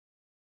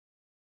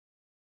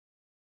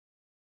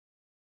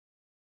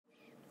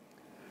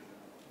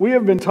We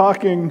have been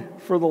talking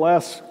for the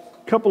last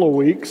couple of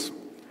weeks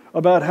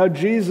about how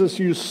Jesus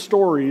used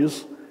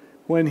stories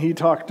when he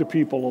talked to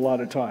people a lot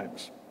of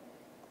times.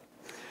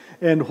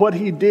 And what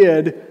he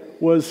did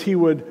was he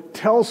would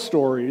tell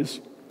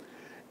stories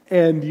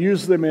and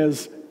use them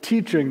as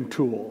teaching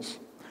tools.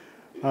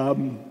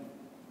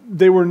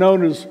 They were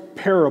known as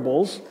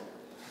parables.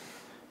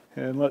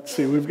 And let's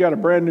see, we've got a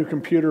brand new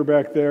computer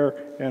back there,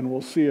 and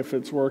we'll see if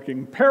it's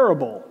working.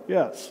 Parable,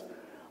 yes.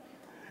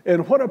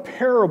 And what a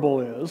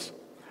parable is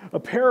a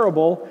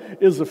fictional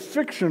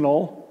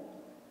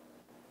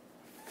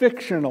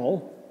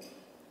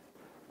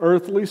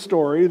earthly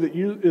story that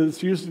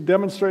is used to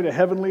demonstrate a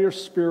heavenly or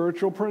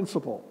spiritual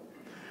principle.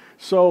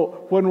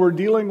 So when we're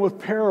dealing with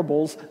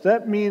parables,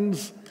 that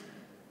means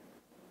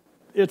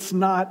it's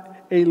not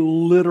a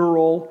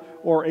literal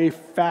or a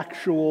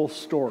factual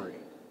story.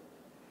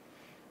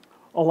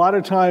 A lot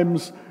of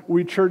times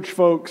we church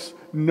folks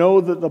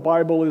know that the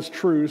Bible is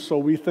true, so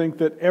we think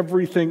that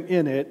everything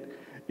in it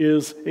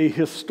is a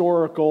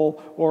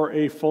historical or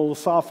a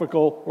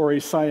philosophical or a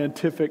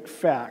scientific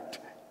fact.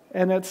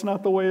 And that's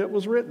not the way it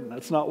was written.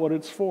 That's not what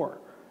it's for.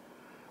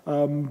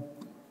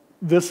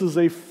 This is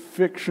a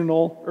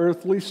fictional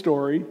earthly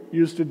story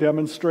used to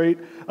demonstrate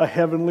a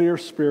heavenly or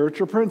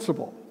spiritual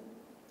principle.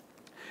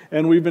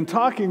 And we've been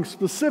talking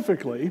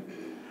specifically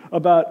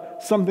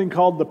about something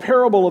called the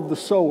parable of the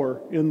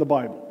sower in the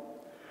Bible.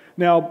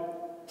 Now,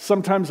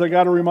 sometimes I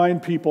got to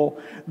remind people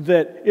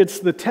that it's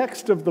the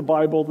text of the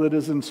Bible that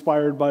is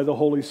inspired by the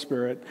Holy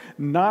Spirit,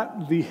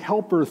 not the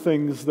helper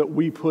things that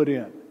we put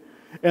in.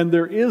 And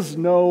there is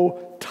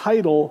no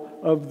title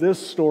of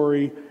this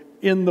story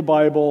in the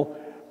Bible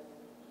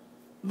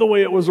the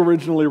way it was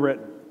originally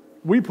written.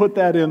 We put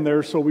that in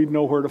there so we'd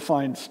know where to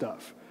find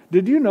stuff.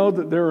 Did you know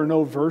that there are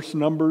no verse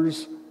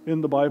numbers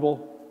in the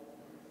Bible?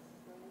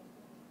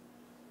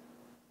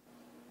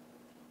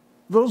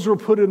 Those were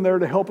put in there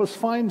to help us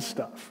find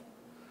stuff.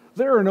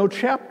 There are no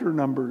chapter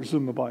numbers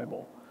in the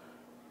Bible.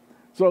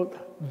 So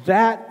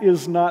that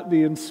is not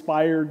the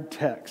inspired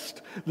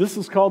text. This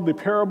is called the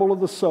parable of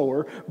the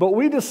sower, but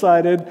we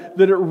decided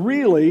that it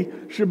really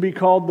should be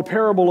called the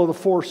parable of the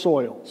four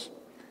soils,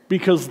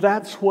 because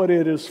that's what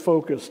it is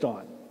focused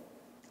on.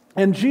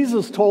 And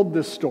Jesus told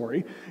this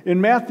story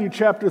in Matthew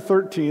chapter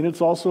 13.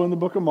 It's also in the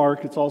book of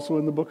Mark. It's also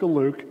in the book of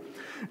Luke.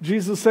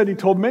 Jesus said he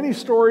told many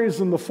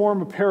stories in the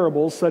form of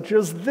parables, such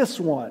as this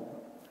one.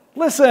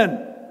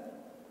 Listen!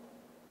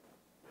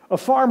 A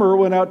farmer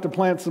went out to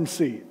plant some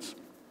seeds.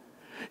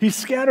 He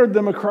scattered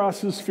them across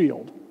his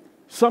field.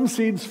 Some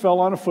seeds fell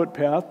on a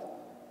footpath.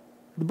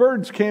 The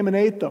birds came and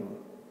ate them.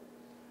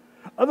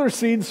 Other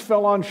seeds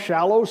fell on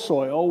shallow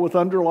soil with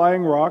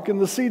underlying rock,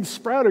 and the seeds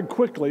sprouted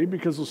quickly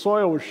because the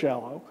soil was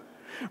shallow.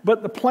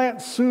 But the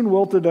plants soon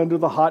wilted under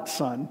the hot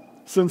sun.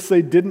 Since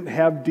they didn't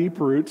have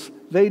deep roots,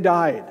 they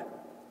died.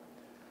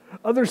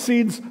 Other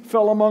seeds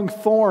fell among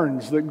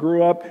thorns that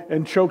grew up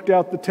and choked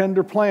out the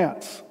tender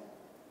plants.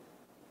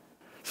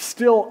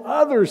 Still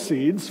other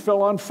seeds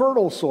fell on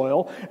fertile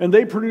soil, and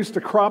they produced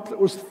a crop that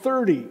was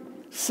 30,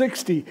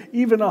 60,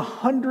 even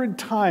 100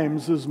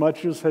 times as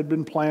much as had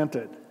been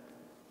planted.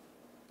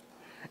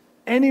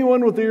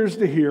 Anyone with ears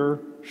to hear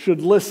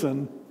should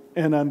listen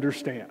and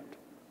understand.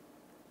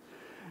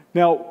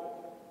 Now,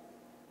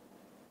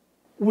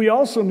 we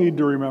also need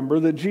to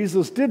remember that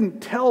Jesus didn't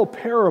tell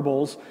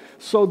parables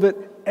so that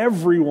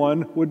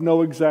everyone would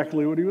know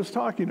exactly what he was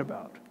talking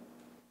about.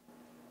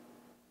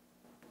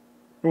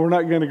 And we're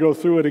not going to go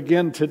through it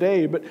again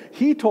today, but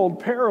he told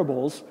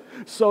parables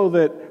so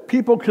that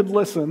people could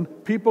listen,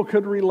 people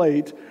could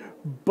relate,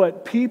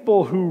 but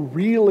people who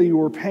really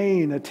were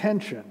paying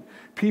attention,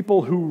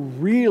 people who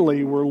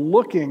really were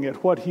looking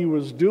at what he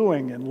was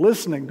doing and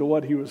listening to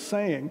what he was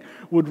saying,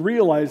 would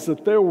realize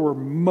that there were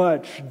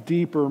much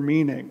deeper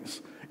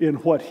meanings in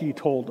what he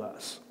told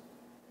us.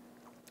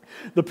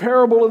 The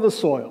parable of the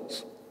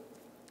soils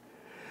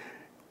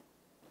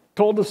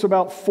told us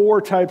about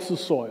 4 types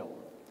of soil.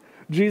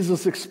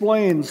 Jesus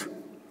explains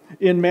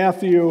in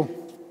Matthew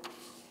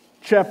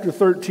chapter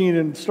 13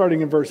 and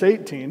starting in verse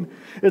 18,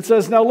 it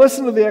says, "Now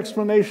listen to the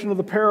explanation of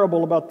the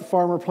parable about the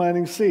farmer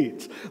planting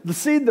seeds. The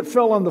seed that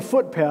fell on the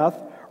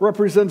footpath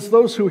represents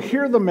those who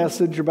hear the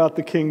message about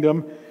the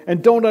kingdom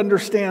and don't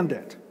understand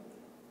it.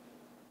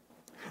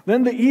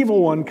 Then the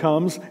evil one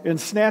comes and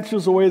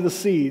snatches away the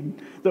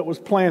seed that was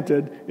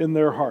planted in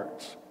their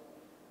hearts."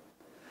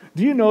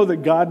 Do you know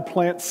that God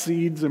plants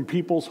seeds in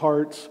people's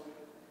hearts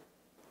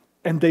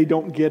and they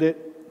don't get it?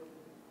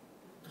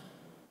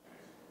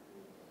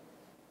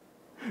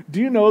 Do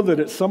you know that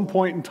at some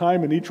point in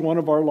time in each one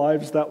of our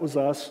lives, that was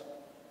us?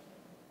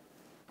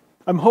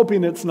 I'm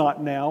hoping it's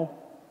not now.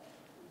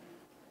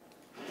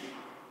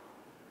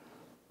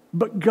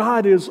 But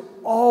God is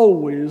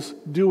always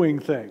doing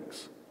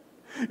things.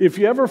 If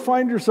you ever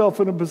find yourself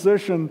in a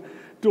position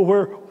to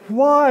where,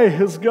 why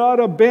has God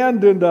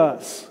abandoned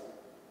us?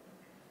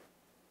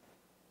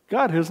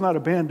 God has not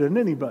abandoned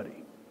anybody.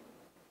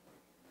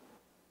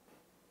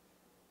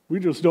 We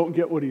just don't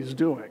get what he's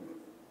doing.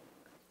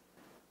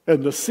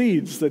 And the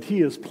seeds that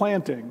he is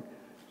planting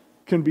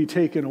can be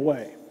taken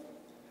away.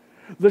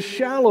 The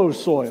shallow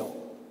soil.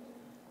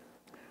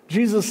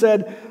 Jesus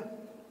said,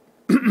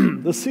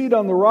 the seed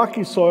on the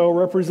rocky soil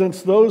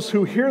represents those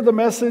who hear the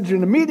message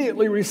and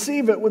immediately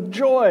receive it with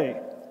joy.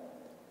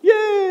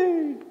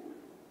 Yay!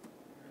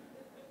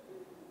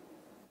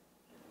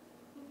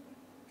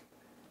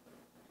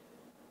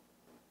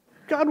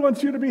 God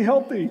wants you to be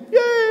healthy.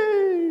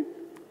 Yay!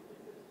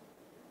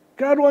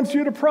 God wants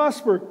you to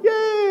prosper.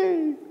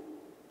 Yay!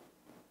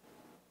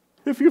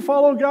 If you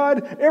follow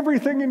God,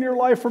 everything in your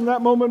life from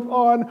that moment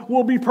on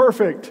will be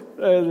perfect.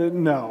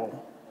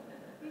 No.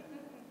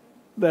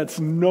 That's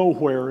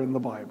nowhere in the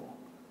Bible.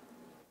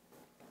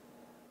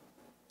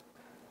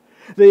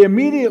 They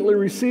immediately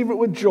receive it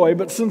with joy,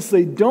 but since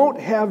they don't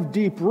have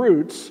deep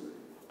roots,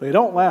 they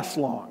don't last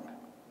long.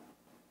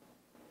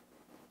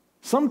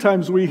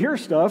 Sometimes we hear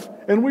stuff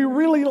and we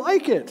really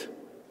like it,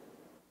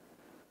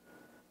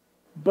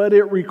 but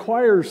it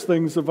requires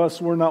things of us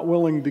we're not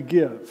willing to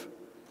give.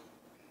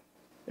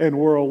 And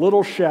we're a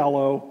little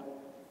shallow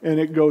and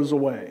it goes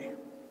away.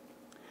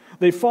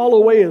 They fall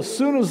away as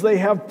soon as they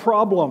have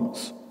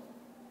problems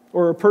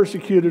or are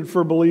persecuted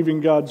for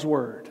believing God's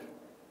word.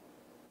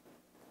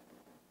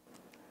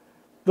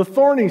 The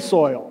thorny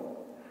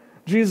soil.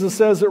 Jesus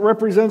says it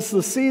represents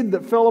the seed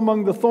that fell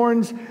among the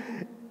thorns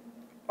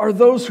are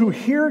those who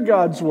hear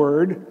God's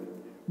word,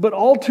 but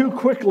all too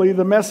quickly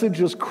the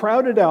message is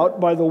crowded out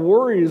by the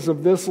worries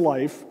of this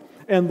life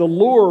and the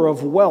lure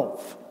of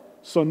wealth,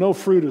 so no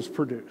fruit is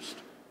produced.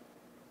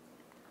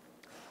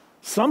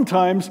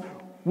 Sometimes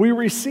we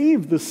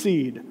receive the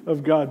seed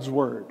of God's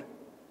word,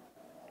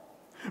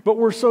 but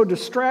we're so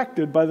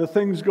distracted by the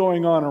things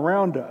going on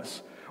around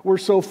us. We're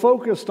so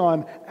focused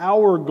on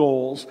our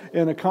goals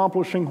and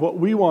accomplishing what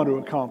we want to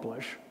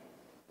accomplish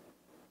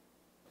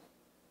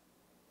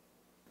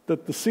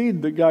that the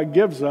seed that God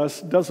gives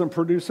us doesn't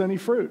produce any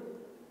fruit.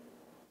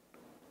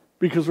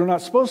 Because we're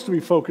not supposed to be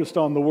focused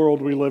on the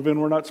world we live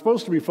in. We're not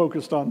supposed to be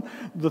focused on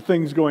the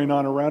things going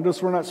on around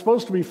us. We're not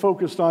supposed to be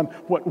focused on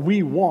what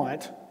we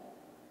want.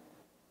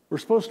 We're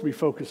supposed to be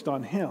focused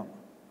on Him.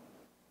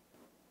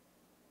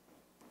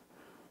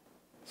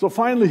 So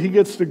finally, he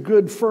gets to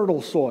good,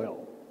 fertile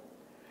soil.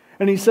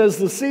 And he says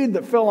the seed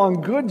that fell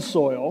on good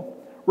soil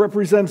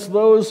represents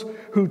those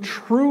who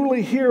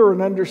truly hear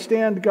and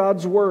understand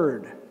God's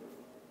word.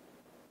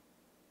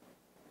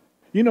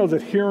 You know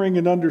that hearing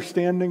and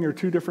understanding are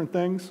two different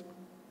things?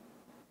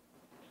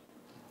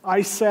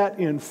 I sat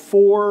in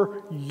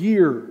 4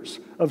 years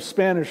of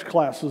Spanish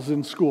classes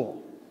in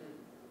school.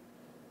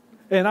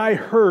 And I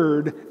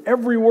heard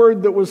every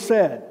word that was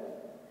said.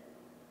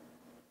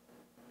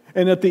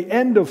 And at the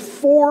end of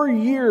 4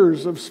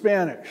 years of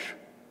Spanish,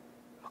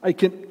 I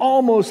can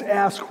almost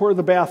ask where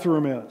the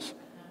bathroom is.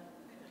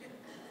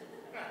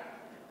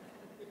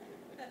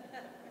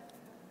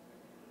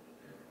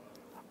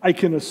 I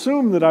can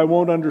assume that I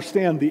won't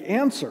understand the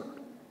answer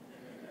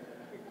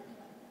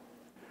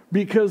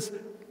because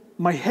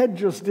my head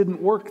just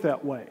didn't work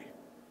that way.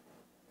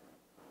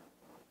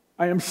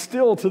 I am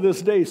still to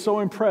this day so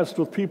impressed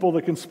with people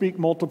that can speak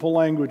multiple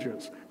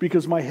languages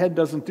because my head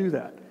doesn't do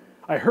that.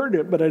 I heard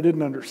it, but I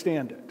didn't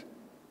understand it.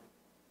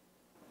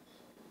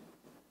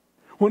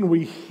 When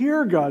we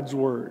hear God's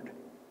word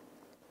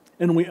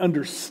and we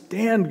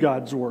understand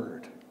God's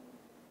word,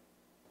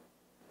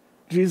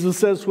 Jesus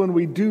says when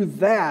we do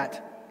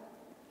that,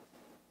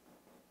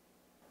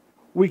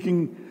 we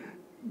can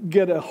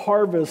get a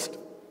harvest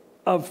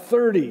of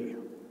 30,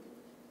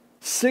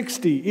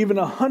 60, even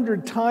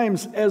 100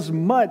 times as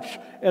much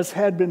as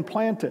had been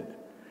planted.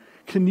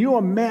 Can you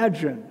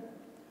imagine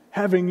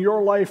having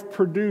your life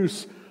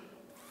produce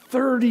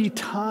 30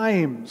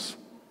 times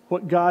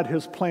what God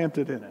has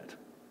planted in it?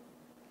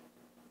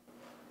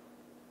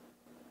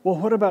 Well,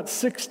 what about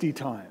 60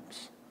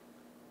 times?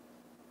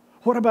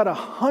 What about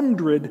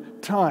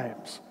 100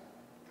 times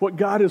what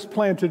God has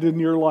planted in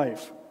your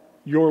life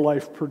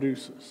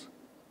produces?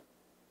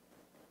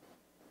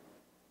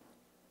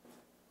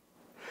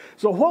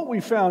 So what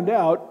we found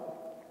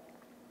out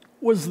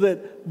was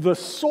that the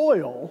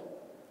soil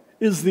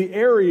is the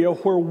area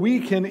where we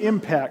can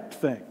impact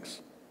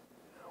things.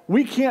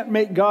 We can't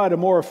make God a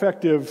more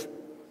effective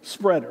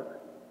spreader.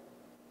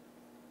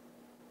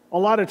 A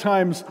lot of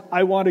times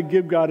I want to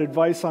give God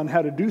advice on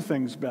how to do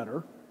things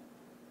better.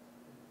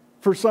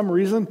 For some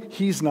reason,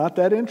 He's not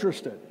that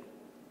interested.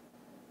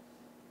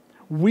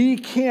 We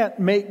can't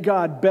make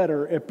God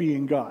better at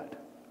being God.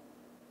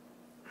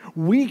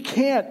 We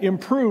can't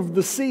improve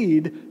the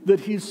seed that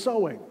He's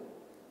sowing.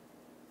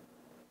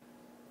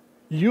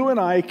 You and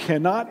I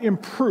cannot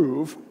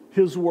improve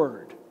His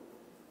word.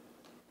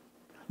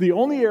 The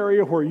only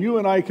area where you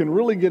and I can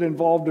really get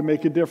involved to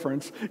make a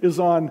difference is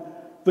on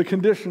the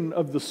condition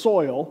of the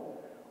soil,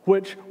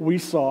 which we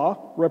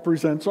saw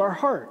represents our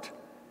heart.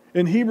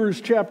 In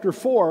Hebrews chapter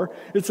 4,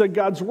 it said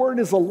God's word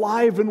is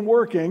alive and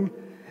working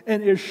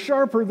and is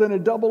sharper than a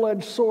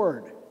double-edged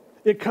sword.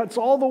 It cuts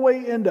all the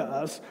way into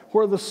us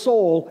where the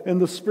soul and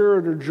the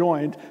spirit are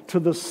joined to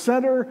the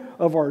center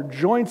of our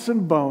joints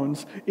and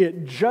bones.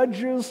 It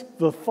judges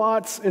the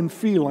thoughts and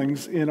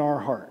feelings in our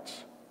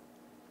hearts.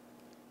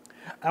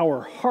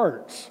 Our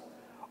hearts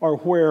are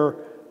where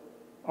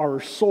our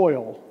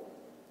soil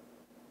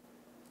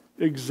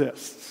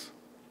exists.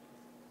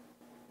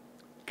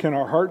 Can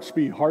our hearts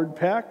be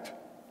hard-packed?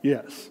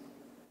 Yes.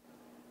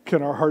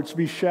 Can our hearts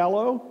be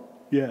shallow?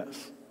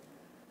 Yes.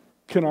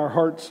 Can our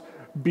hearts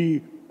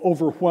be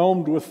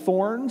overwhelmed with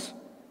thorns?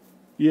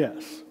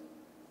 Yes.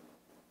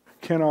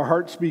 Can our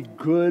hearts be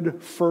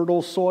good,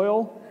 fertile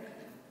soil?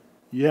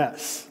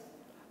 Yes.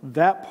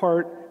 That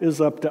part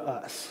is up to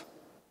us.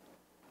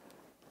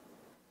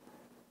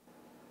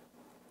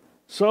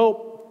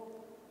 So,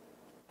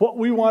 what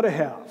we want to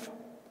have.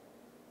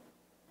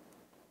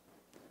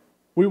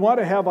 We want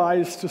to have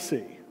eyes to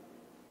see.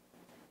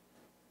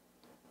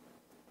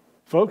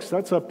 Folks,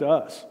 that's up to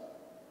us.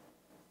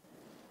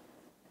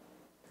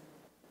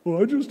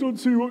 Well, I just don't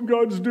see what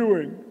God's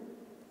doing.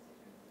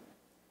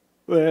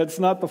 It's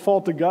not the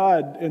fault of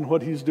God in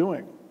what He's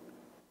doing.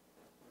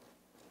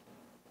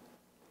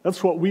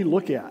 That's what we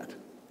look at.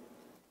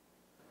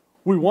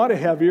 We want to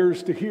have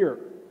ears to hear.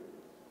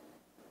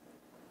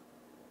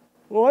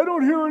 Well, I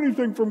don't hear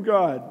anything from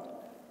God.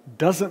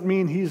 Doesn't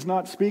mean He's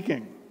not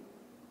speaking.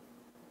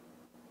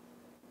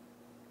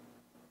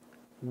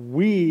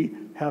 We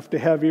have to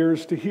have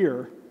ears to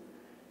hear,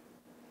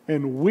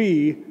 and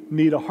we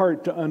need a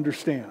heart to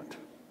understand.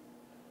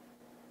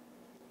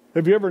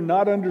 Have you ever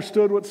not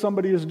understood what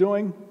somebody is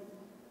doing?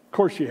 Of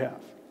course you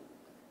have.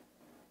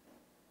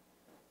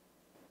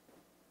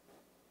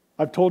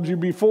 I've told you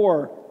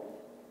before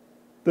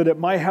that at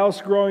my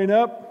house growing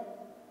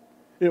up,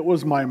 it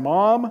was my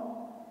mom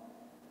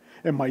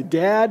and my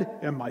dad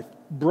and my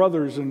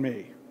brothers and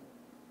me.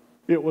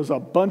 It was a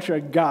bunch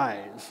of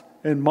guys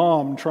and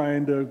mom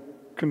trying to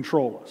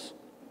control us.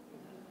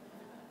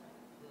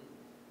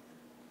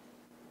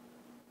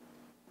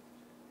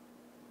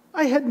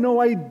 I had no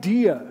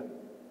idea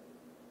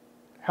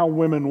how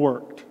women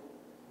worked.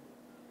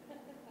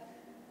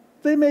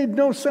 They made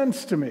no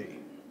sense to me.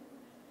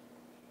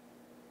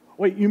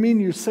 Wait, you mean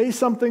you say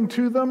something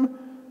to them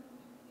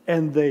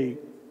and they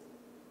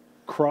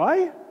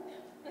cry?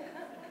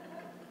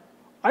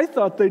 I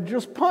thought they'd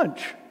just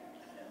punch.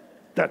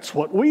 That's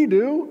what we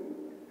do.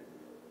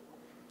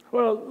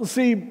 Well,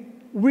 see,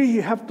 we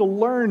have to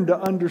learn to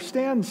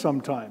understand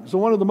sometimes.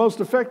 And one of the most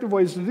effective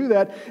ways to do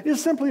that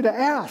is simply to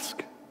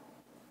ask.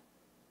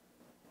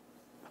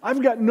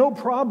 I've got no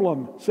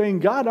problem saying,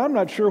 God, I'm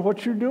not sure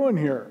what you're doing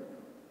here.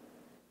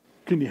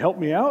 Can you help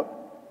me out?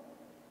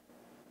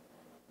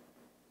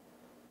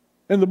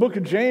 And the book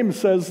of James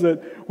says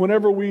that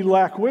whenever we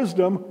lack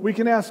wisdom, we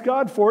can ask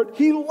God for it.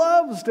 He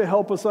loves to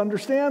help us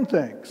understand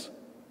things.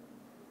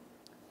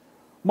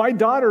 My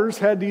daughters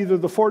had either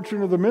the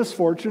fortune or the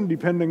misfortune,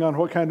 depending on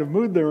what kind of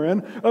mood they're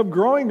in, of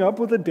growing up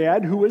with a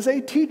dad who is a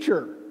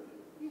teacher.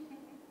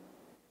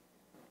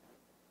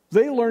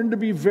 They learned to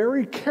be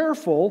very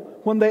careful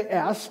when they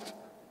asked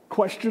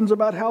questions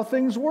about how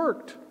things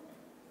worked,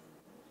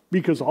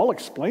 because I'll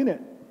explain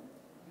it.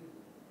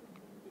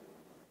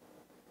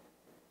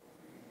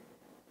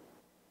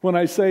 When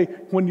I say,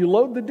 when you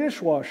load the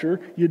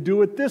dishwasher, you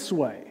do it this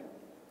way.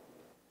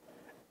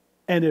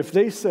 And if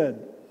they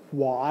said,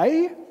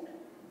 why?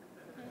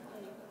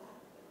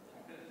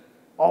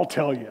 I'll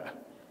tell you.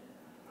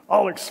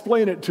 I'll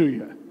explain it to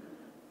you.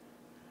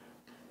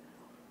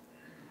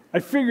 I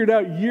figured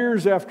out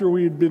years after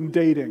we had been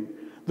dating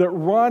that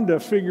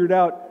Rhonda figured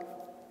out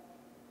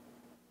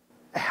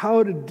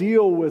how to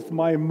deal with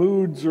my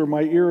moods or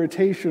my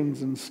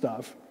irritations and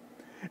stuff.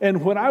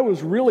 And when I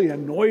was really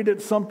annoyed at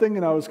something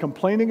and I was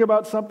complaining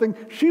about something,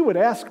 she would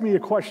ask me a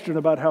question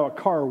about how a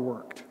car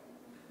worked.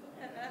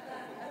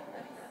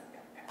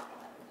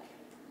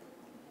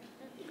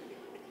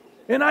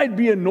 And I'd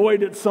be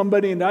annoyed at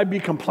somebody and I'd be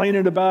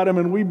complaining about him,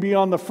 and we'd be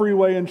on the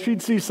freeway and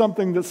she'd see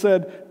something that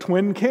said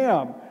twin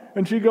cam.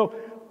 And she'd go,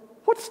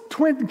 what's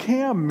twin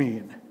cam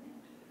mean?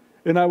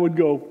 And I would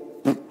go,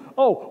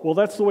 oh, well,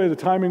 that's the way the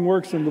timing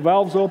works and the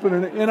valves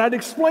open. And I'd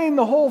explain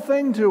the whole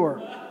thing to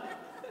her.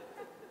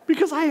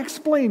 Because I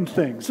explain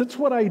things. It's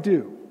what I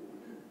do.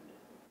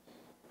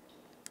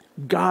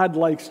 God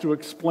likes to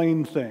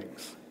explain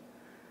things.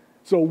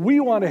 So we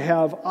want to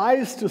have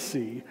eyes to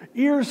see,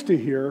 ears to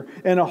hear,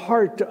 and a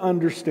heart to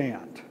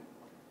understand.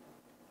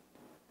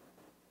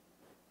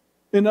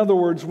 In other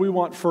words, we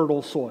want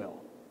fertile soil.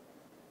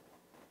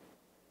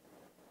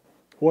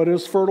 What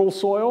is fertile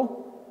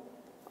soil?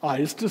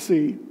 Eyes to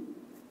see,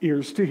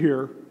 ears to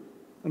hear,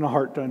 and a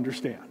heart to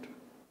understand.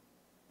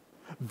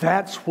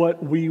 That's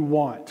what we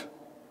want.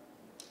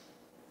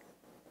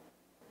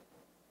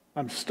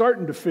 I'm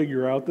starting to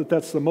figure out that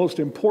that's the most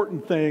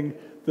important thing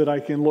that I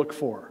can look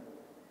for.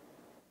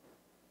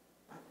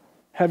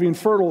 Having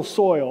fertile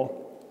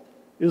soil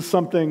is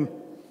something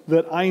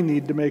that I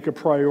need to make a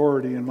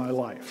priority in my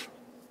life.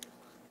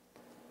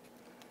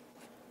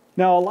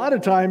 Now, a lot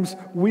of times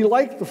we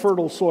like the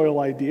fertile soil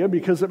idea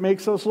because it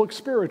makes us look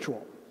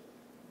spiritual.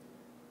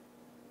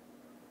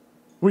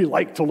 We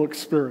like to look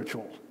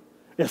spiritual,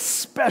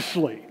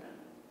 especially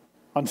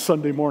on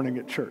Sunday morning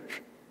at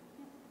church.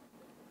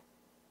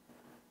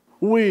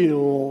 We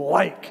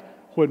like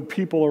when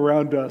people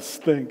around us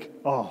think,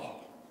 oh,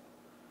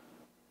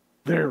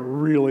 they're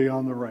really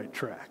on the right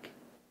track.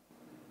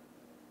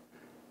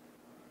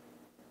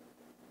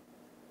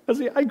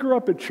 See, I grew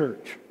up at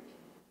church.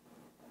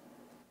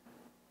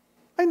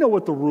 I know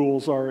what the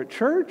rules are at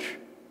church.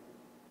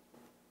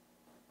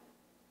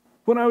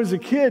 When I was a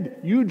kid,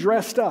 you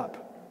dressed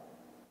up.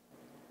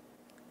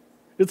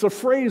 It's a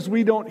phrase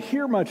we don't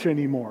hear much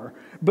anymore,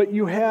 but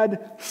you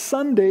had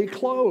Sunday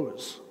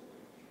clothes.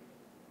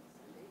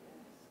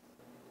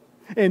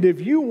 And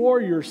if you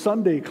wore your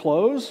Sunday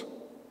clothes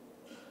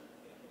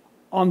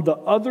on the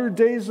other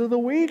days of the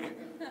week,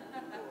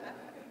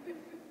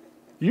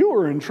 you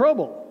were in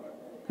trouble.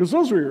 Because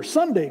those were your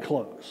Sunday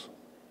clothes.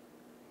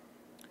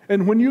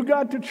 And when you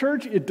got to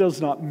church, it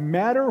does not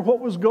matter what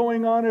was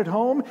going on at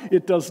home.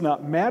 It does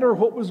not matter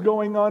what was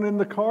going on in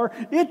the car.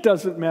 It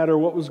doesn't matter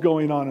what was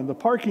going on in the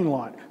parking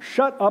lot.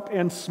 Shut up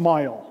and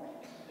smile.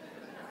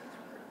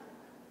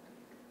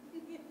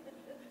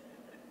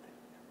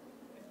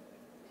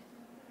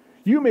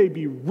 You may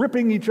be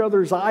ripping each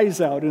other's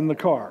eyes out in the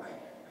car,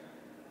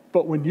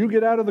 but when you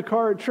get out of the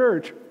car at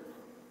church,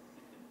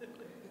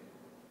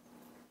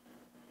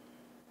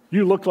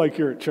 you look like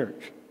you're at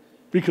church,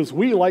 because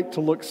we like to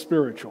look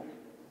spiritual.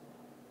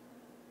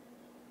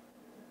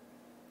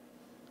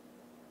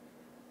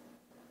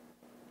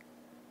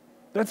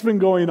 That's been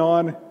going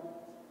on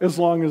as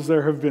long as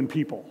there have been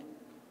people.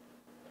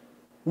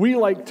 We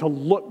like to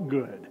look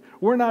good.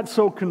 We're not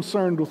so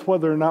concerned with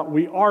whether or not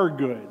we are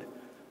good,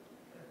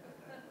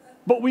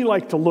 but we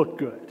like to look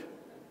good.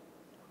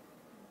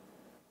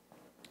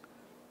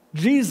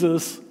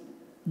 Jesus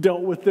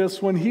dealt with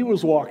this when he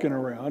was walking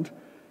around.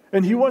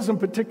 And he wasn't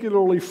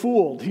particularly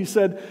fooled. He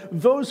said,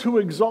 those who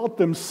exalt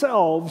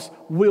themselves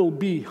will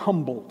be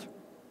humbled.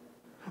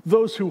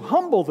 Those who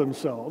humble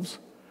themselves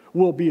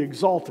will be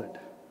exalted.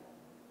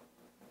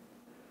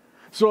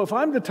 So if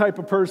I'm the type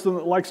of person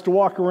that likes to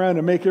walk around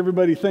and make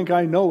everybody think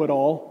I know it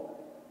all,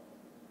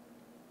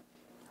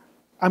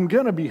 I'm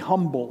going to be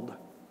humbled.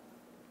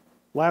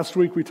 Last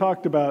week we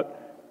talked about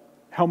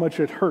how much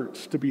it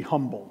hurts to be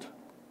humbled.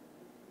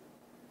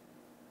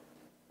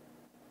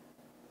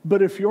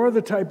 But if you're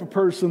the type of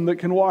person that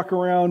can walk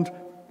around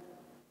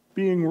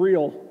being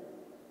real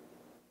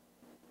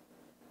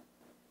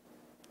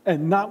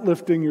and not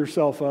lifting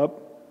yourself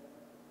up,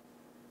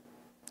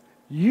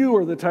 you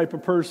are the type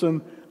of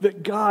person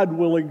that God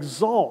will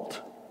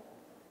exalt.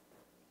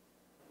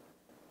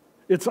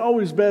 It's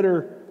always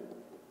better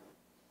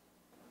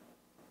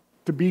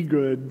to be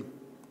good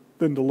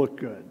than to look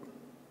good.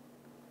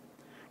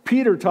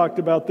 Peter talked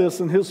about this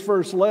in his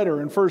first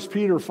letter in 1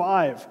 Peter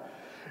 5.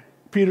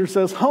 Peter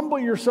says, humble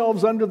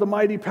yourselves under the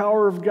mighty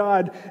power of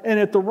God, and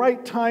at the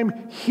right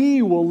time,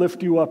 he will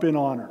lift you up in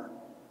honor.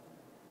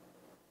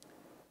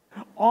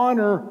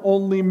 Honor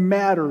only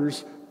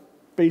matters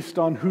based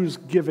on who's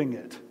giving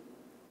it.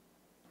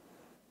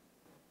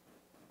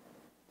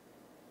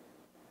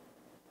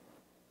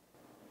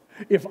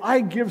 If I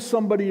give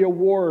somebody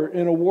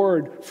an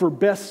award for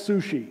best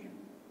sushi,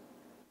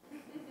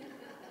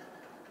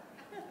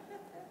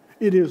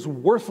 it is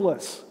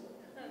worthless.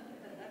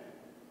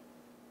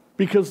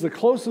 Because the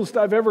closest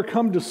I've ever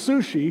come to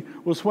sushi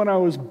was when I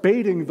was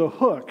baiting the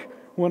hook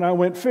when I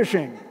went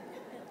fishing.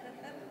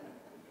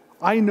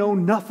 I know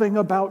nothing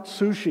about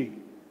sushi.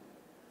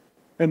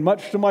 And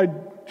much to my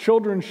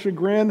children's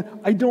chagrin,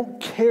 I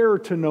don't care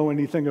to know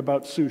anything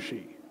about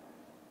sushi.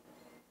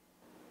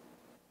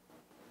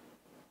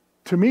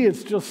 To me,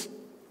 it's just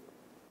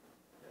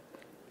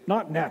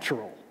not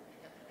natural.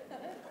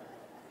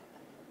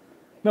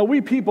 Now,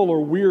 we people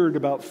are weird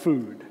about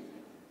food.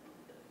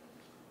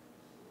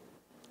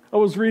 I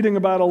was reading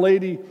about a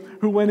lady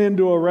who went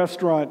into a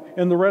restaurant,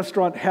 and the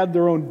restaurant had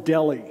their own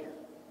deli.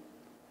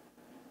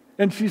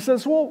 And she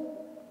says,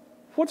 well,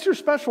 what's your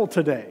special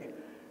today?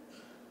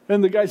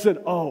 And the guy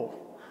said, oh,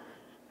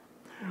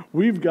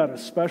 we've got a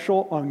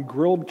special on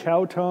grilled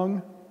cow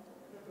tongue.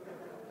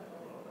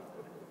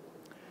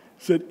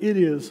 Said, it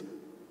is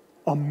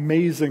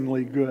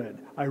amazingly good.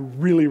 I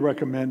really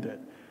recommend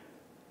it.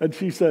 And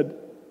she said,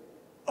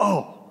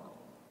 oh,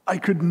 I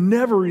could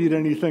never eat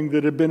anything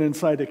that had been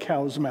inside a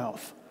cow's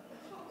mouth.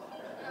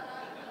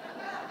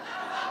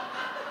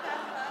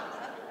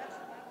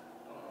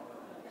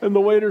 And the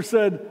waiter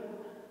said,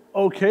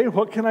 okay,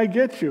 what can I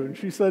get you? And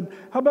she said,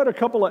 how about a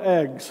couple of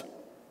eggs?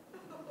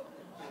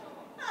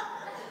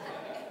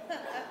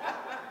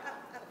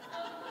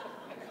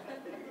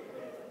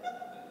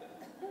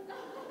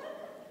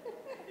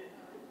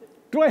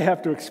 Do I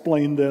have to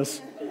explain this?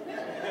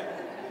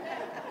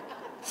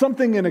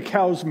 Something in a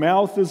cow's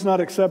mouth is not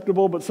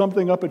acceptable, but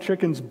something up a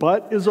chicken's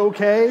butt is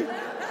okay?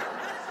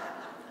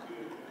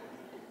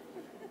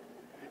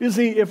 You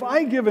see, if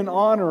I give an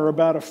honor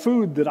about a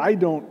food that I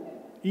don't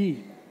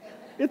eat,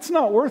 it's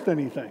not worth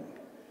anything.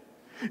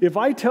 If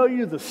I tell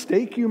you the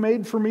steak you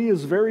made for me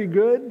is very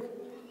good,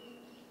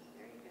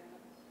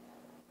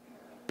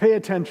 pay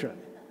attention,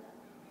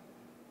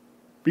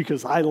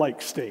 because I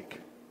like steak,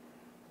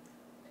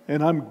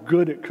 and I'm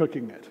good at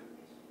cooking it.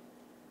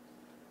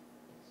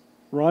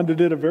 Rhonda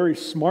did a very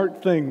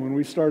smart thing when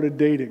we started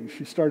dating.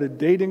 She started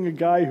dating a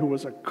guy who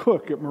was a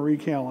cook at Marie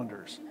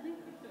Callender's.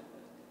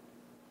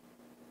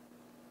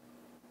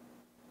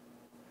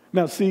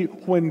 Now see,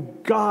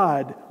 when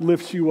God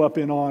lifts you up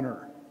in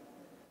honor,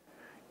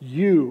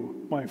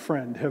 you, my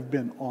friend, have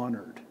been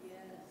honored. Yes.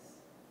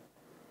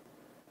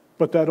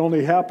 But that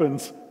only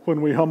happens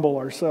when we humble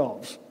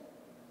ourselves.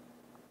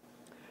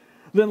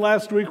 Then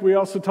last week we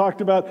also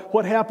talked about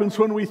what happens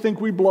when we think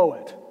we blow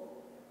it.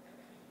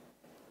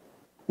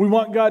 We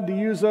want God to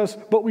use us,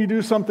 but we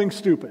do something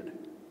stupid.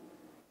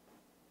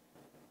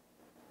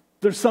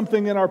 There's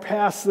something in our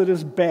past that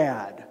is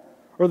bad,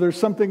 or there's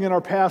something in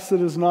our past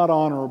that is not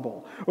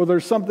honorable, or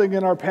there's something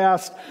in our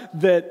past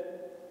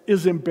that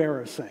is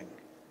embarrassing.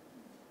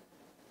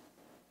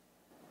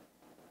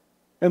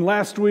 And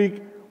last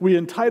week, we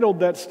entitled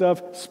that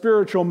stuff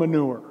Spiritual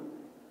Manure.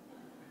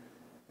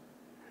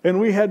 And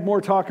we had more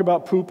talk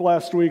about poop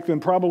last week than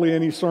probably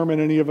any sermon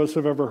any of us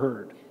have ever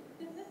heard.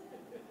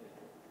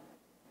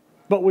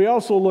 But we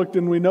also looked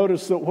and we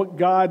noticed that what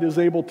God is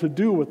able to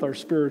do with our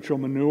spiritual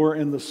manure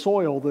and the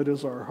soil that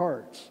is our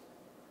hearts.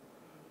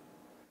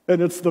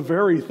 And it's the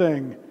very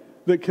thing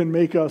that can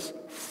make us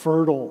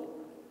fertile,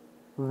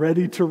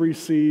 ready to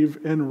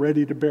receive and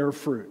ready to bear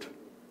fruit.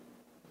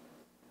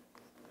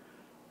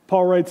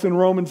 Paul writes in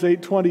Romans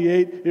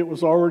 8:28, it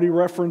was already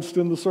referenced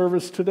in the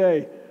service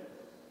today,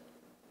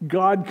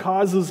 God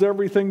causes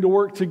everything to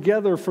work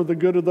together for the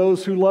good of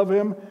those who love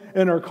Him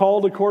and are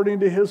called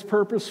according to His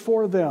purpose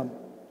for them.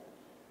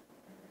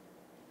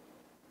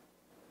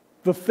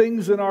 The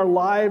things in our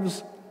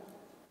lives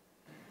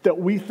that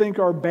we think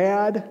are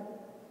bad,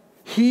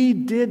 He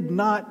did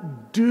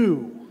not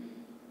do.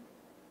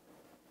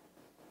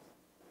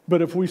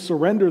 But if we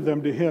surrender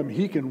them to Him,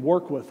 He can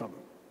work with them.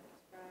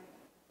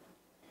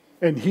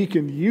 And He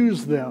can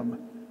use them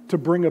to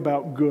bring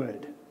about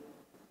good.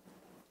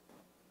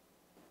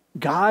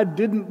 God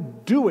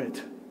didn't do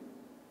it.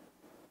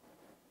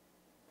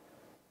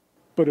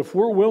 But if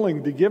we're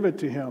willing to give it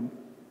to Him,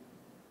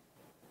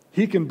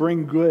 He can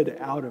bring good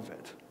out of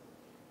it.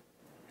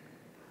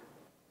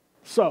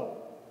 So,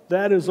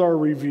 that is our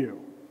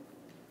review.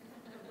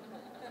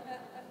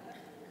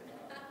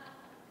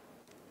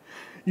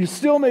 You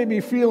still may be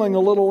feeling a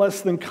little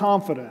less than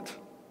confident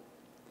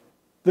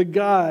that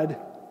God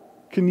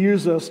can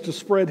use us to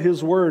spread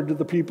His word to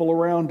the people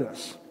around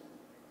us.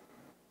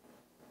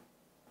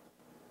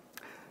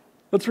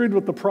 Let's read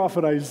what the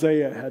prophet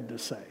Isaiah had to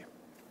say.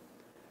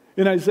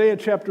 In Isaiah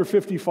chapter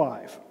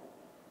 55,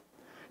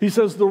 he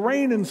says, "The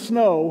rain and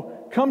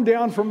snow come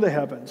down from the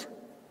heavens,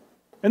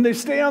 and they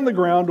stay on the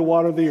ground to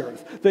water the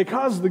earth. They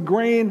cause the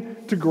grain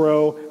to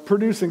grow,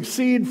 producing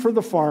seed for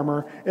the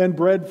farmer and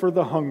bread for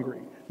the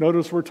hungry."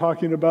 Notice we're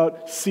talking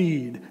about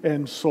seed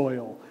and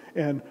soil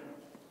and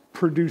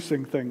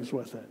producing things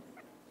with it.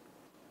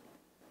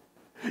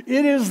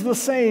 "It is the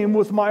same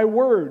with my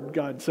word,"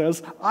 God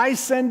says. "I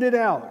send it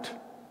out."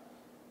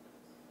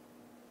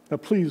 Now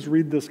please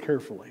read this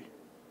carefully.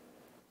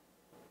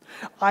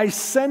 "I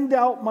send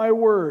out my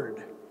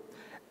word,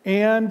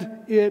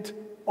 and it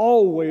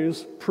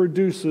always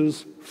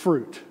produces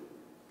fruit.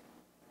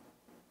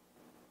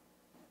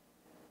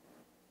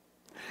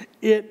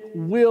 It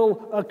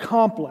will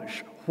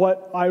accomplish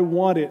what I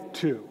want it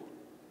to,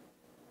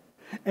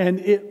 and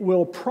it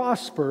will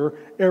prosper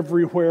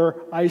everywhere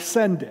I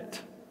send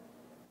it."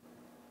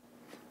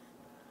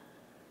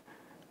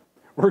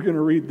 We're going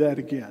to read that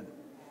again.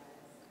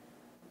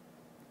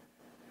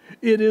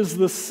 "It is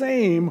the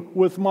same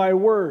with my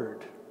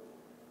word.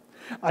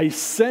 I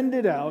send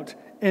it out,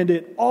 and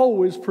it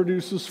always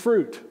produces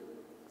fruit.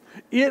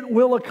 It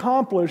will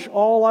accomplish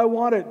all I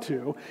want it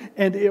to,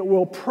 and it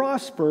will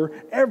prosper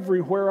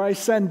everywhere I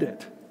send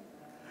it."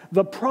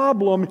 The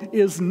problem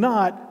is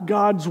not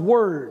God's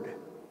word.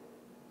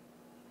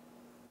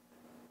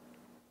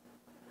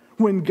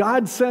 When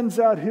God sends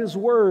out His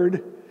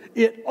word,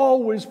 it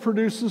always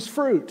produces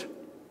fruit.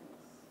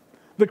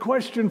 The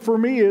question for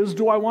me is,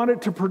 do I want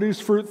it to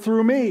produce fruit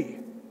through me?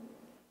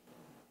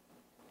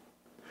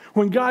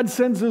 When God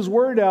sends His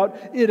word out,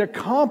 it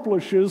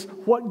accomplishes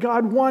what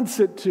God wants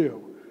it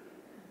to.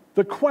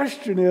 The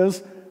question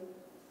is,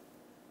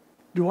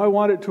 do I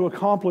want it to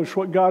accomplish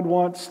what God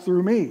wants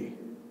through me?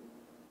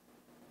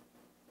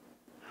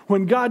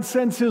 When God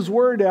sends His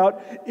word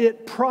out,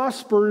 it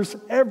prospers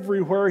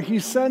everywhere He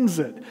sends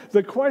it.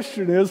 The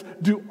question is,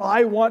 do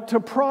I want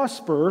to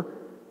prosper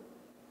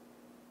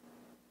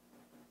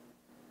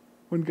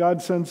when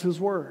God sends His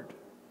word?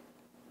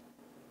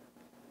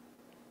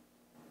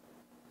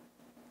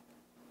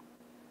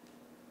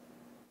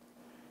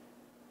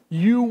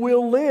 You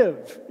will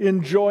live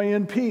in joy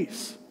and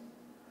peace.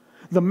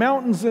 The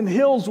mountains and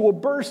hills will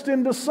burst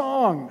into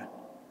song.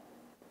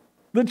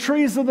 The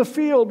trees of the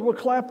field will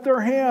clap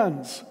their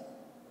hands.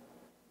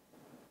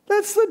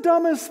 That's the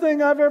dumbest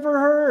thing I've ever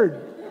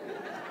heard.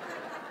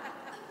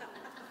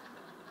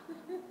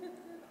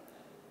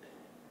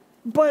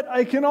 But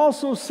I can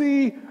also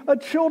see a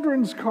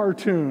children's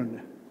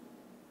cartoon.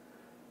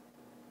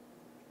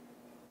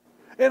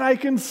 And I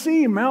can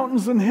see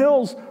mountains and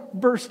hills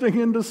bursting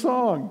into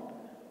song.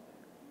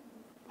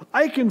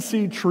 I can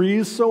see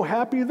trees so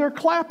happy they're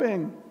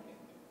clapping.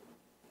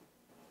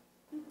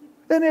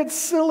 And it's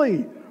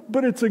silly,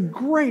 but it's a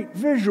great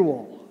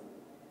visual.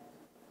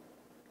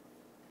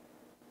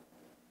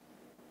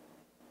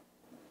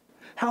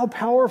 How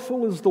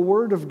powerful is the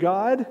Word of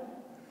God?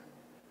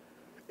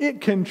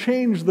 It can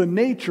change the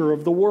nature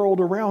of the world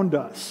around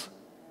us.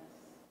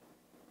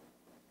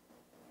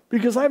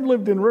 Because I've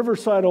lived in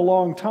Riverside a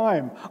long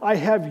time, I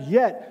have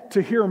yet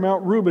to hear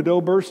Mount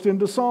Rubidoux burst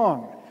into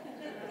song.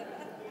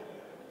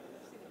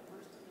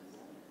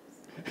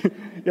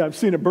 Yeah, I've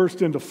seen it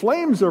burst into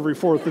flames every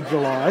 4th of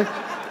July.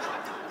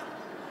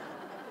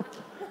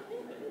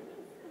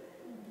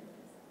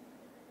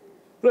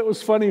 But it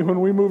was funny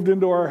when we moved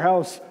into our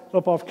house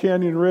up off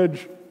Canyon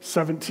Ridge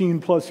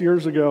 17 plus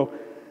years ago.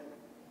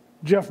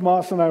 Jeff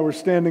Moss and I were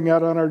standing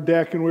out on our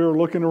deck and we were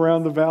looking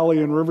around the valley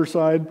in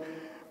Riverside.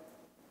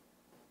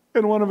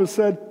 And one of us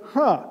said,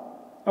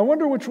 I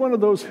wonder which one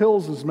of those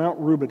hills is Mount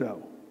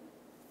Rubidoux.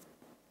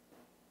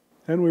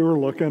 And we were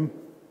looking.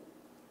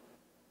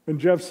 And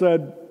Jeff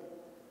said,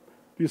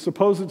 do you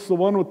suppose it's the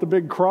one with the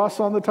big cross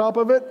on the top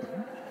of it?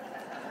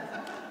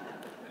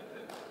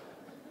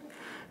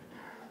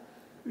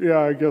 Yeah,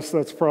 I guess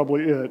that's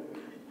probably it.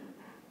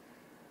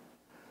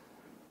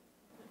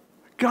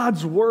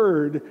 God's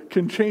Word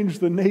can change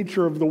the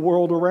nature of the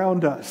world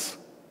around us.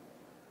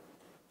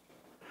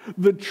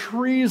 The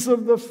trees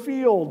of the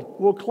field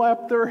will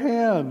clap their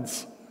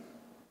hands.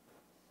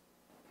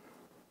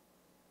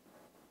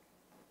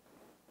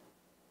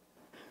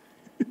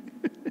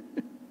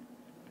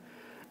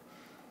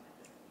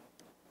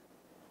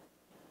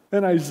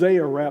 And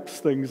Isaiah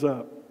wraps things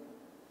up.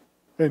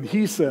 And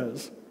he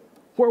says,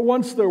 where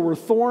once there were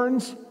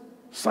thorns,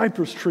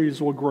 cypress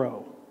trees will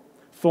grow.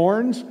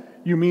 Thorns,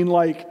 you mean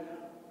like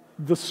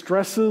the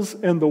stresses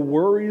and the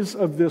worries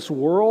of this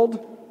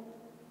world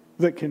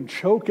that can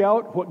choke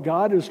out what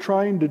God is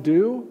trying to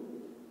do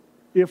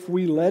if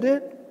we let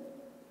it?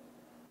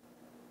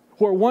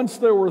 Where once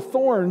there were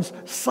thorns,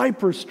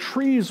 cypress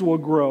trees will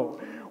grow.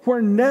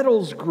 Where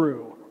nettles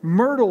grew,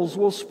 myrtles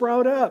will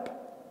sprout up.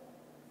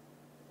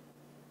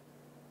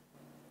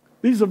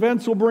 These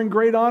events will bring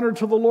great honor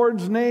to the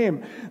Lord's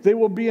name. They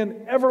will be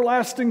an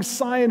everlasting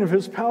sign of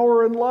His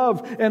power and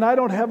love. And I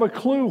don't have a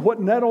clue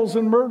what nettles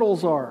and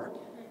myrtles are.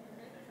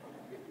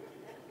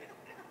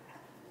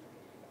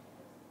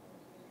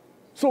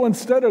 So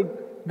instead of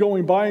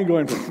going by and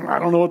going, I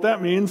don't know what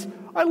that means,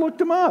 I looked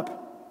them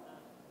up.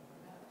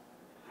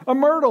 A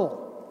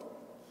myrtle.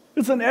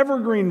 It's an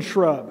evergreen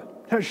shrub.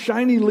 It has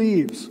shiny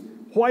leaves,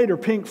 white or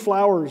pink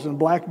flowers, and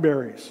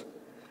blackberries.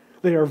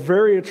 They are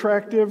very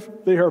attractive,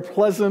 they are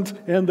pleasant,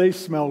 and they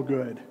smell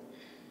good.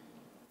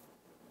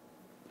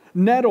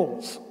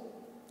 Nettles.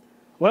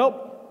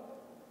 Well,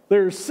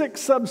 there are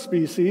 6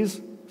 subspecies.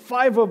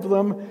 5 of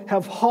them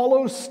have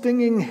hollow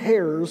stinging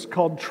hairs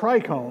called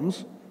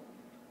trichomes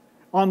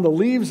on the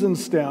leaves and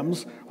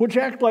stems, which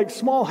act like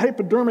small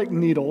hypodermic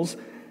needles,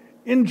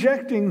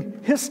 injecting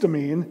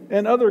histamine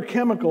and other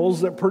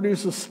chemicals that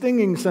produce a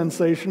stinging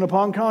sensation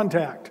upon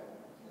contact.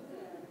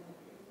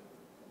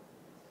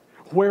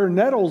 Where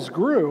nettles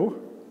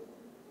grew,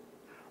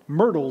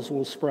 myrtles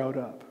will sprout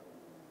up.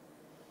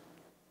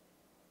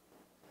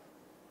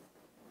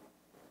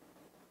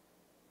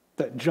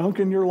 That junk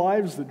in your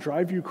lives that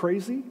drive you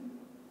crazy?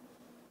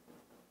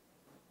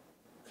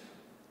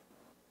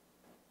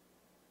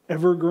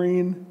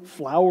 Evergreen,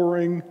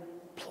 flowering,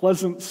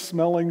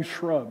 pleasant-smelling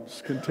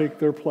shrubs can take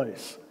their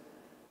place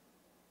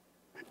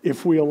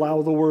if we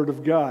allow the Word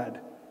of God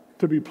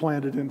to be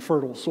planted in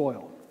fertile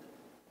soil.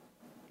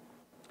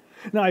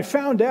 Now, I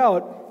found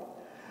out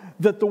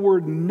that the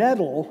word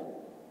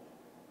nettle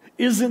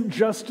isn't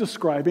just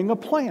describing a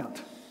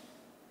plant.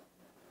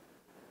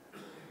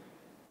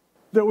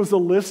 There was a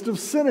list of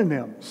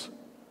synonyms,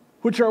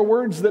 which are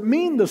words that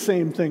mean the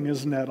same thing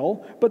as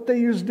nettle, but they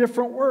use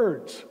different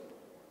words.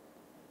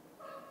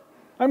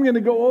 I'm going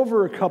to go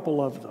over a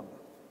couple of them.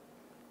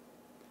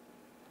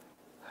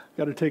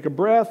 Got to take a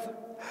breath.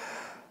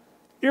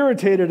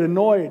 Irritated,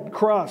 annoyed,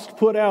 crossed,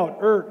 put out,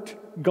 irked,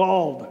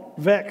 galled,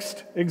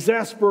 vexed,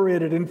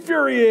 exasperated,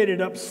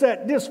 infuriated,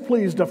 upset,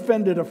 displeased,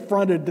 offended,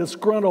 affronted,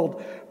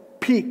 disgruntled,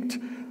 piqued,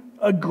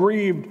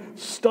 aggrieved,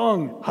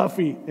 stung,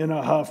 huffy in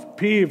a huff,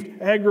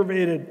 peeved,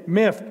 aggravated,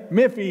 miffed,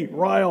 miffy,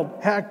 riled,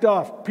 hacked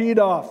off, peed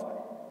off.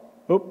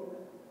 Oh,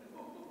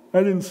 I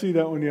didn't see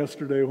that one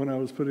yesterday when I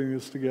was putting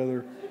this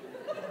together.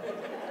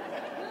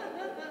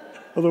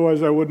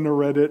 Otherwise, I wouldn't have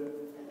read it.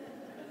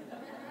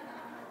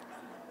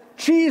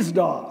 Cheesed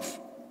off,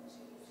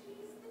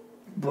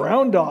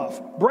 browned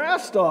off,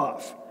 brassed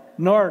off,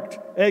 narked,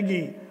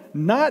 eggy,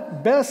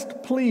 not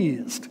best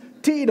pleased,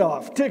 teed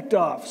off, ticked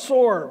off,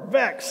 sore,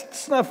 vexed,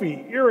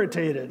 snuffy,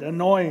 irritated,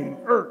 annoying,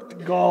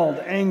 irked, galled,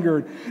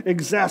 angered,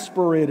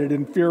 exasperated,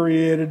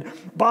 infuriated,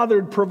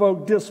 bothered,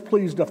 provoked,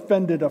 displeased,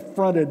 offended,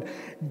 affronted,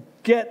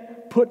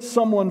 put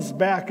someone's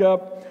back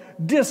up,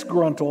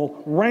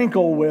 disgruntle,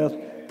 rankle with,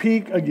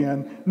 pique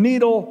again,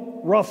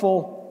 needle,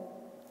 ruffle,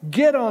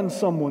 get on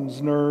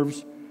someone's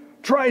nerves,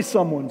 try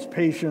someone's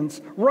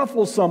patience,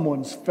 ruffle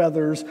someone's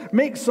feathers,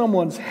 make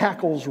someone's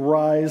hackles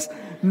rise,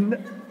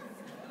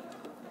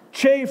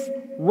 chafe,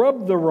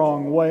 rub the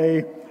wrong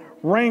way,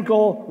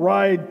 rankle,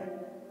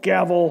 ride,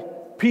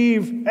 gavel,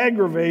 peeve,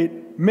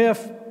 aggravate,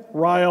 miff,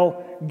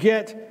 rile,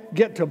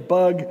 get to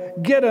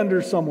bug, get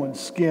under someone's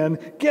skin,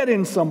 get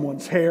in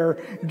someone's hair,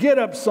 get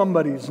up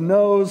somebody's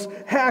nose,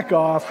 hack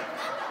off,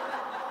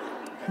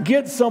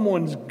 get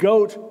someone's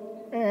goat,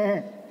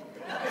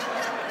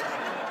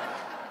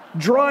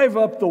 drive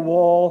up the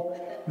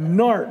wall,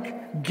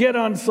 narc, get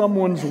on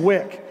someone's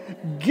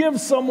wick, give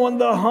someone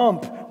the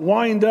hump,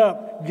 wind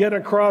up, get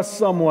across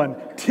someone,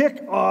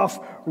 tick off,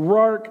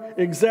 rark,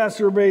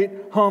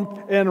 exacerbate,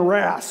 hump, and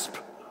rasp.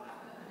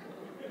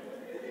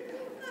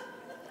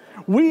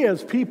 We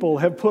as people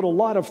have put a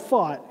lot of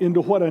thought into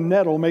what a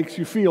nettle makes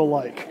you feel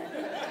like.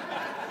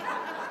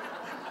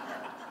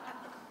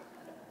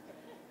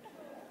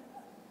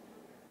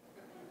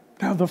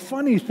 Now, the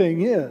funny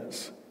thing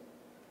is,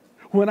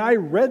 when I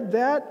read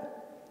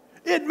that,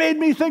 it made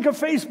me think of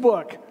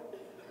Facebook.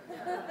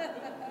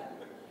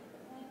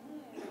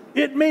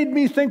 It made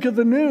me think of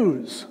the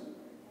news.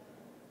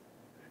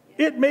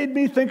 It made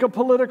me think of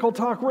political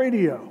talk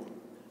radio.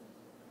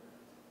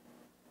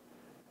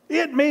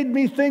 It made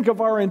me think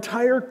of our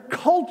entire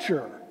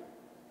culture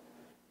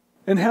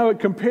and how it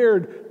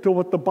compared to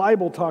what the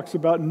Bible talks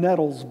about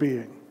nettles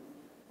being.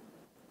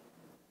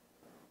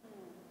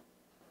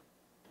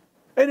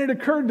 And it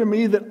occurred to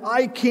me that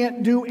I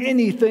can't do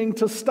anything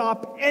to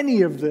stop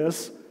any of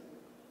this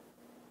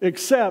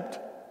except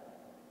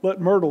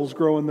let myrtles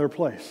grow in their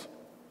place.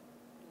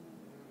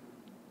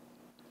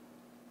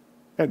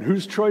 And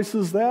whose choice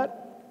is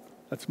that?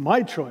 That's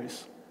my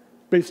choice,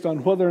 based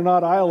on whether or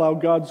not I allow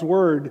God's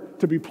word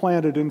to be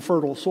planted in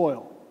fertile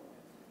soil.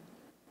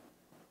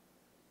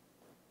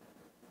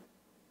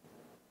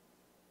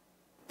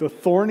 The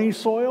thorny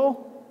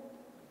soil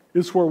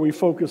is where we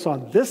focus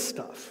on this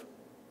stuff,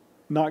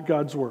 not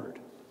God's word.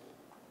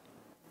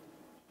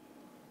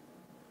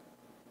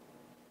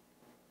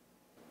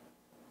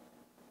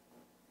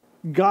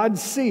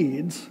 God's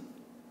seeds,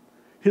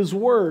 his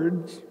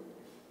words,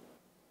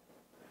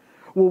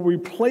 will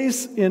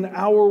replace in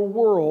our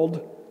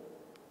world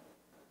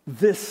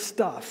this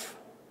stuff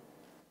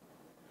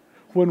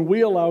when we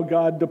allow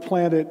God to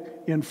plant it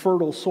in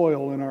fertile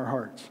soil in our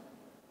hearts.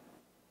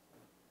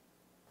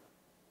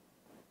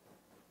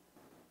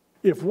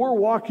 If we're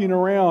walking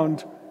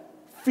around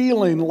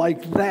feeling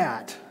like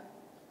that,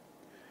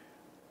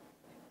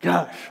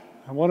 gosh,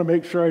 I want to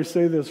make sure I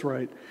say this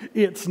right.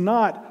 It's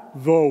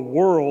not the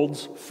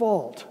world's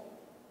fault.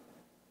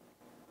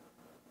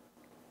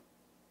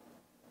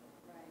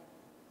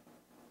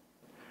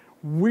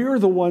 We're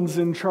the ones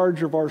in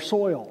charge of our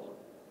soil.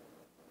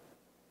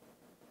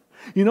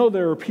 You know,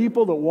 there are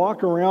people that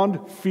walk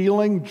around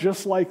feeling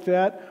just like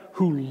that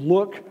who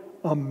look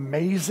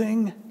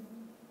amazing.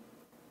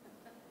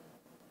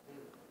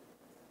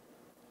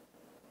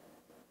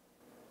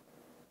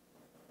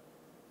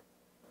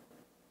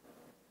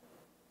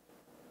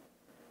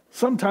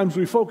 Sometimes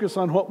we focus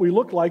on what we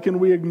look like and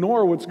we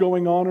ignore what's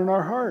going on in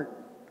our heart.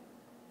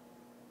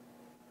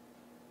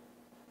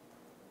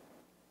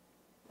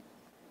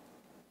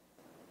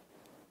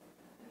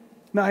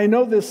 Now, I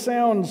know this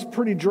sounds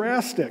pretty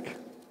drastic.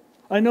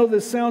 I know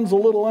this sounds a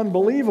little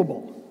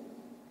unbelievable.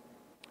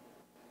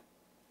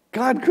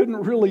 God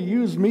couldn't really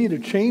use me to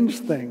change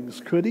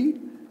things, could he?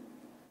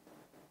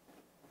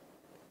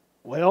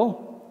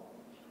 Well,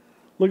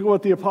 look at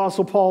what the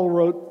Apostle Paul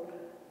wrote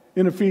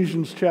in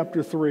Ephesians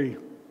chapter 3.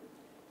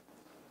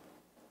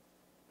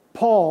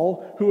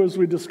 Paul, who, as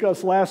we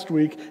discussed last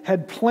week,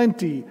 had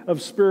plenty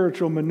of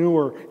spiritual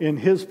manure in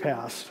his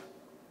past.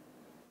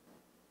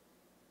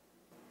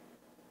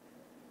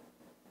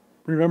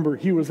 Remember,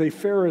 he was a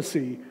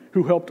Pharisee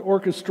who helped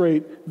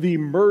orchestrate the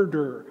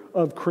murder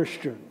of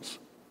Christians.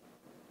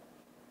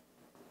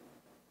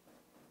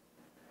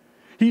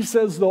 He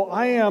says, though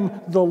I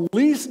am the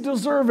least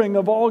deserving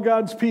of all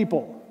God's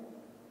people.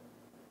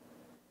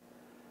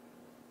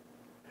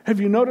 Have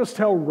you noticed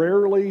how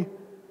rarely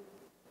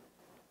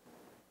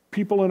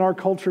people in our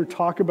culture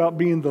talk about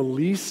being the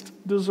least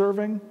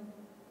deserving?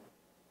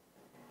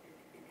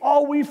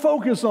 All we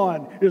focus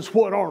on is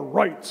what our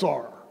rights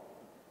are.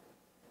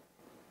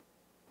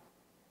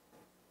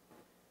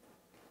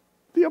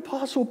 The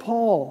Apostle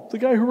Paul, the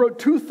guy who wrote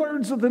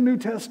 2/3 of the New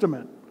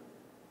Testament,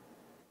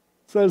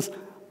 says,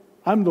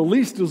 I'm the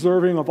least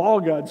deserving of all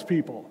God's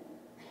people.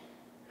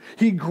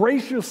 He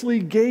graciously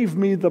gave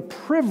me the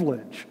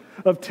privilege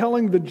of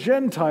telling the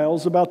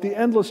Gentiles about the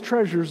endless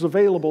treasures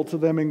available to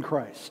them in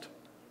Christ.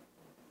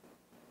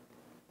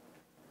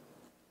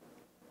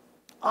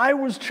 I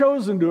was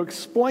chosen to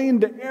explain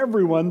to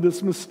everyone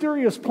this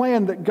mysterious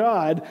plan that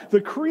God,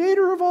 the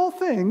creator of all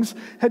things,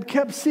 had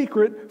kept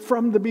secret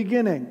from the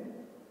beginning,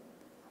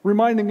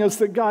 reminding us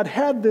that God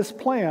had this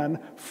plan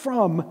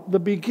from the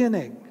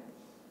beginning.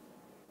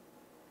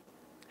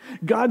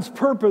 God's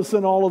purpose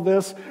in all of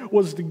this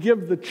was to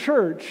give the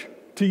church,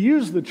 to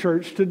use the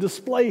church to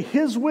display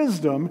his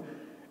wisdom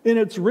in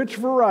its rich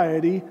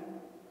variety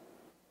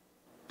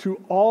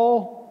to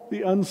all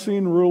the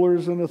unseen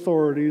rulers and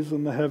authorities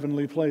in the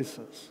heavenly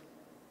places.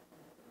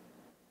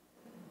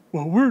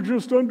 Well, we're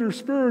just under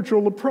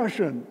spiritual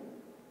oppression.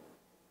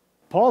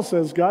 Paul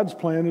says God's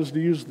plan is to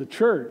use the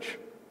church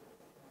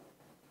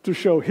to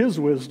show his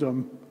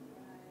wisdom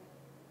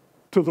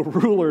to the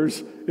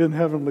rulers in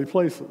heavenly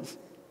places.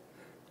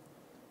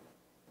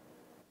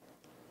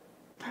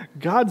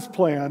 God's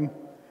plan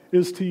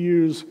is to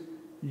use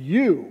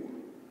you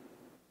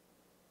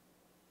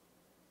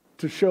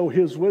to show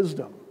his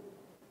wisdom.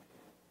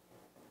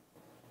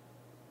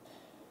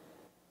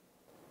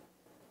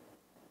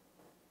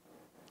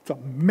 It's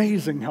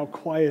amazing how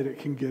quiet it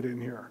can get in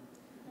here.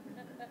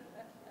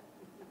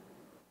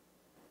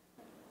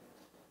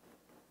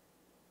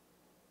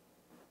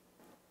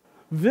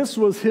 This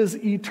was his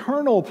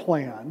eternal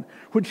plan,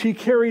 which he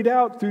carried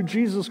out through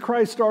Jesus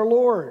Christ our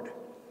Lord.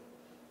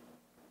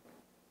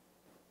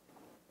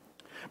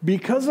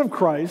 Because of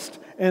Christ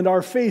and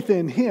our faith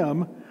in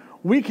him,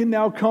 we can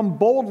now come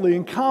boldly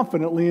and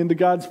confidently into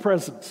God's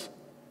presence.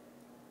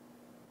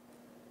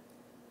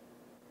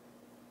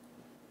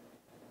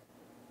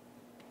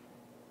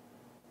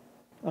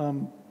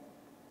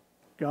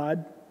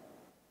 God,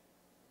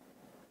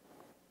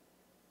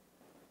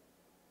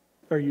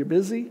 are you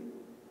busy?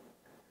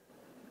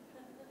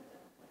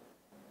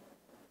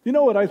 You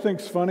know what I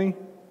think's funny?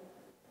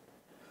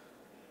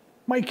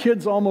 My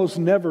kids almost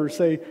never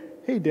say,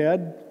 "Hey,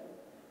 Dad,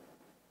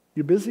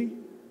 you busy?"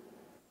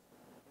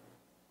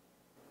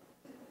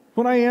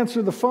 When I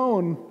answer the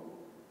phone,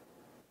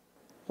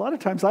 a lot of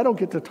times I don't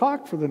get to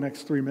talk for the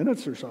next 3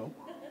 minutes or so.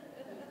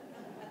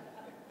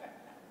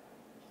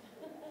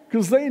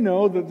 Because they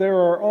know that there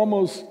are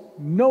almost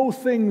no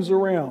things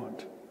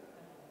around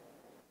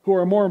who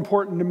are more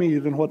important to me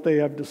than what they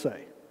have to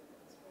say.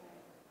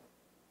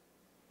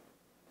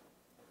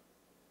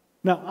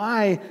 Now,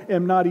 I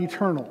am not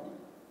eternal.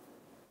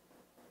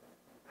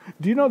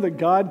 Do you know that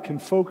God can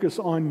focus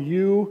on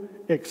you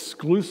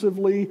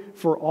exclusively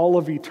for all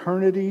of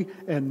eternity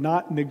and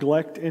not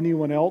neglect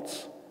anyone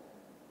else?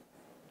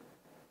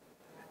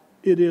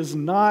 It is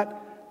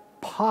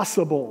not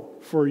possible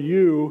for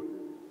you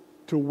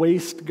to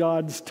waste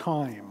God's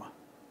time.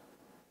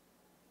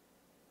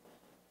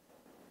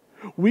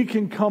 We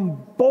can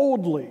come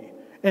boldly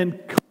and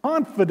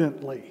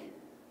confidently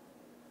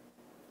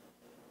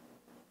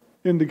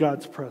into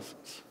God's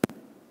presence.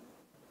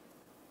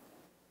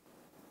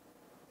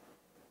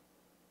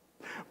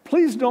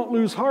 Please don't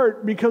lose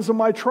heart because of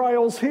my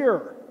trials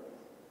here.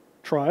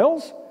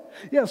 Trials?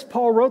 Yes,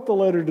 Paul wrote the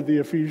letter to the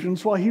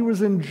Ephesians while he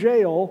was in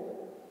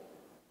jail,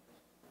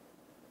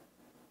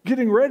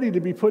 getting ready to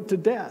be put to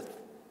death.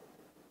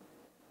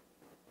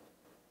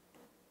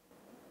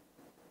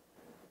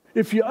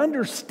 If you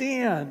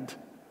understand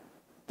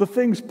the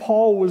things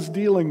Paul was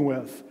dealing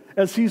with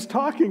as he's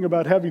talking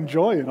about having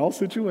joy in all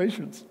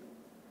situations.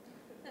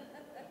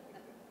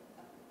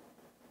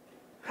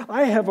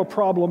 I have a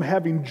problem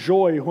having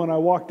joy when I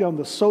walk down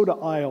the soda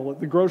aisle at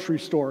the grocery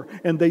store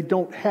and they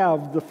don't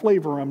have the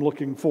flavor I'm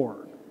looking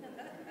for.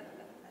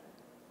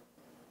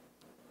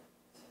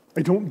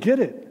 I don't get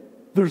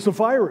it. There's a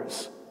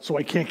virus, so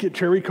I can't get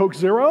Cherry Coke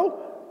Zero?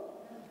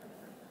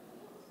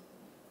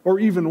 Or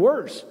even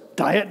worse,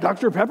 Diet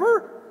Dr.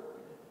 Pepper?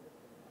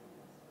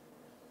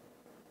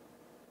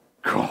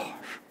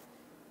 Gosh.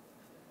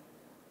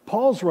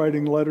 Paul's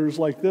writing letters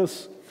like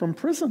this from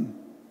prison.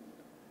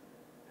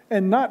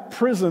 And not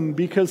prison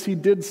because he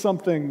did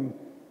something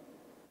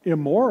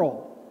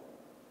immoral.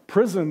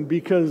 Prison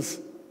because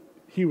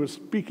he was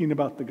speaking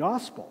about the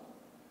gospel.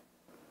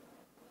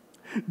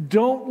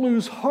 Don't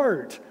lose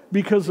heart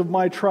because of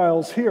my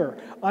trials here.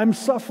 I'm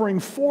suffering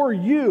for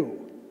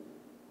you,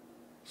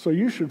 so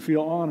you should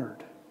feel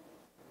honored.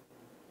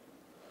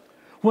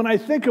 When I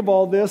think of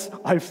all this,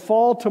 I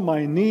fall to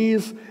my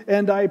knees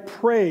and I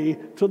pray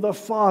to the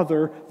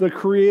Father, the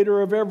creator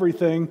of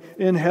everything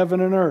in heaven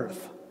and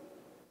earth.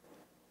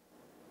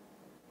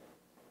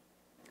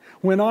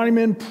 When I'm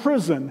in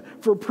prison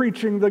for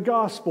preaching the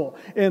gospel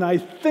and I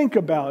think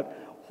about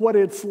what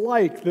it's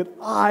like that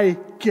I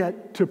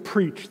get to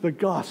preach the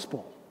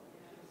gospel,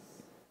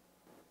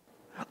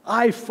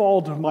 I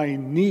fall to my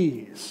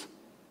knees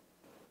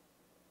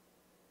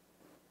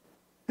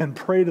and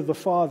pray to the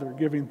Father,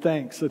 giving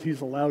thanks that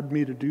He's allowed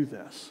me to do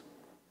this.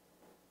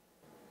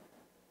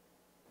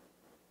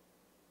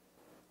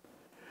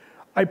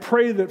 I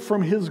pray that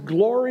from His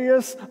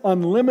glorious,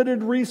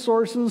 unlimited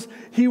resources,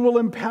 He will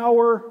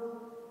empower.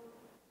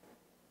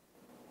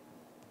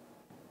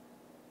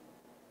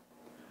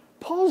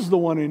 Paul's the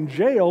one in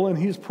jail, and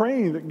he's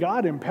praying that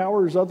God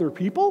empowers other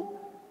people.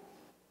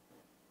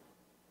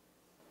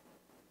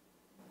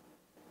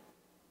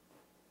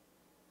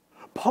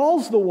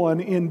 Paul's the one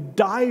in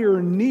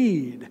dire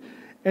need,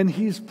 and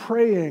he's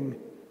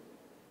praying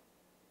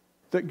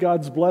that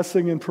God's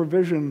blessing and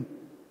provision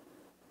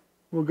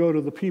will go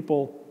to the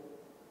people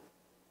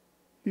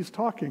he's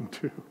talking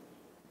to.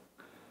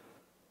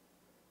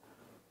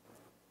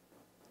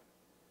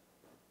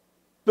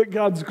 that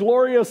God's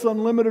glorious,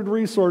 unlimited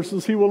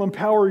resources, He will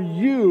empower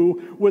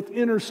you with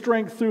inner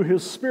strength through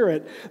His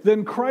Spirit.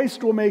 Then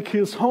Christ will make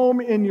His home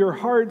in your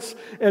hearts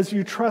as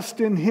you trust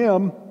in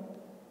Him.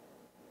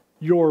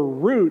 Your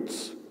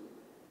roots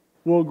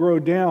will grow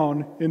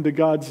down into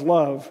God's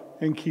love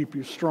and keep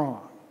you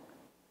strong.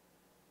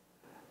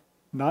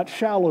 Not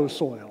shallow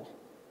soil,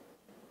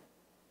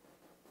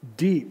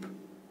 deep,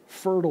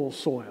 fertile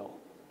soil.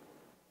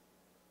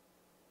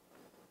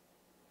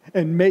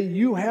 And may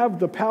you have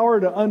the power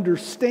to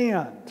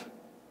understand,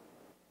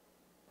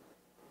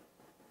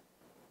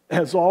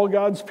 as all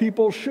God's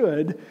people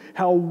should,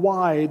 how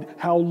wide,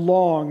 how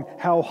long,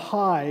 how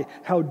high,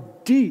 how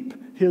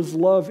deep His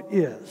love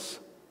is.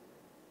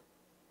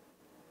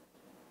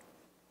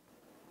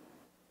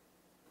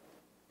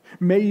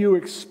 May you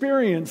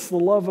experience the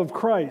love of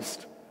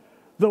Christ,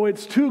 though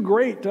it's too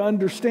great to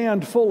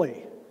understand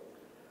fully.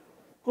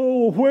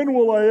 Oh, when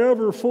will I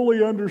ever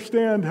fully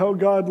understand how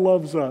God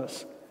loves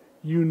us?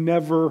 You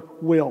never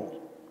will.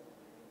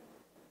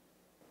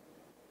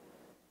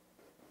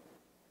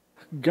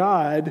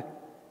 God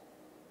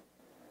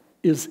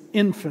is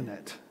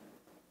infinite.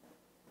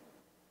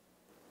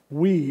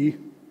 We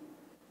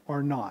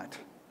are not.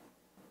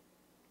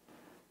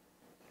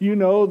 You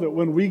know that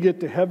when we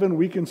get to heaven,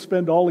 we can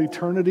spend all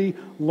eternity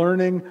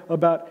learning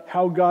about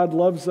how God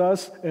loves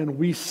us, and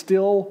we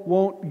still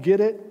won't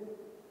get it?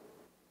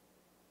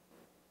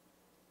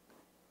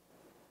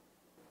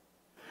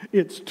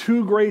 It's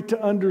too great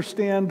to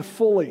understand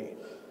fully.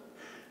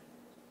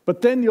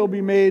 But then you'll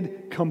be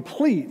made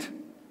complete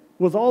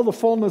with all the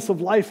fullness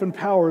of life and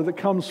power that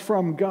comes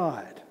from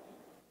God.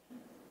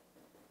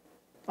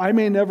 I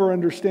may never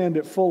understand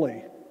it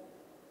fully,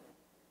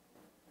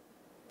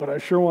 but I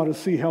sure want to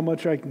see how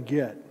much I can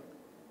get.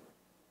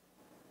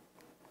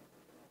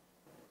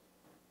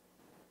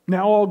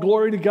 Now all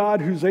glory to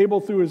God, who's able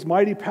through His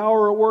mighty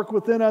power at work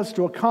within us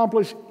to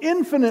accomplish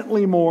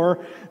infinitely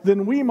more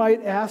than we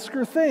might ask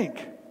or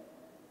think.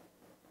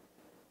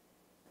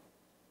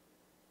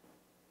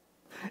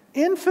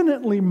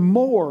 Infinitely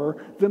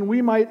more than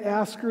we might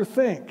ask or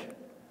think.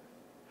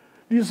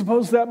 Do you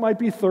suppose that might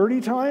be 30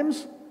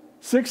 times?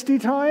 60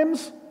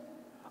 times?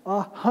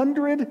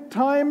 100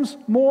 times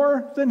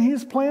more than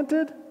He's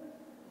planted?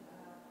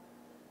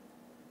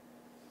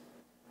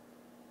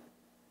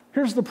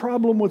 Here's the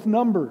problem with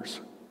numbers.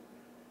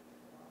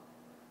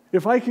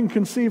 If I can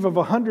conceive of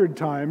 100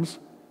 times,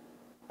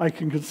 I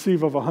can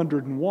conceive of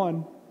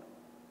 101.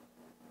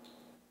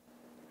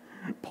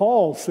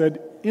 Paul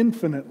said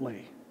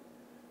infinitely.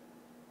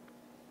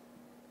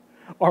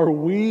 Are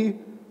we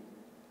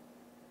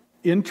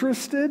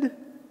interested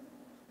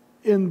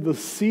in the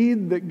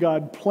seed that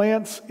God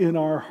plants in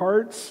our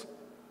hearts,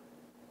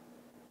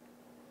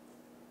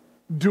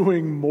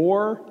 doing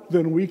more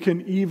than we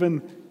can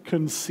even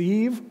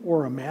conceive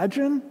or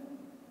imagine?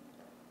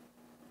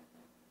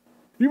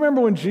 You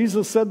remember when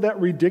Jesus said that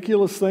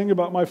ridiculous thing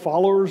about my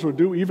followers would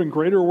do even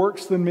greater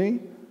works than me?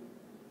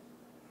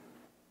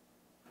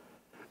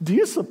 Do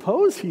you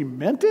suppose He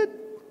meant it?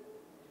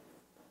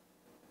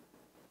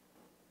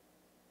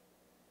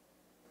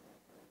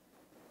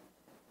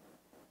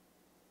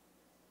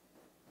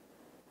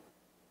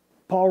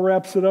 Paul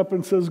wraps it up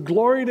and says,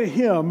 "Glory to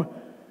Him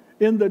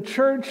in the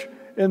church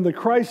and the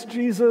Christ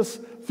Jesus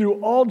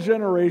through all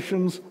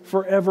generations,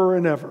 forever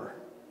and ever."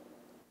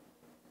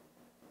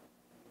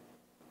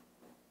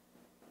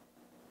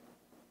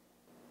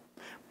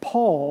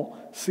 Paul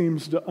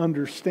seems to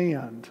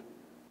understand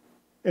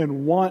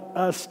and want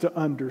us to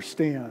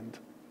understand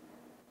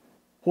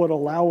what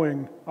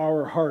allowing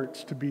our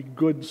hearts to be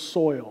good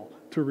soil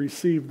to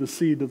receive the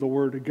seed of the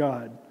Word of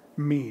God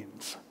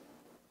means.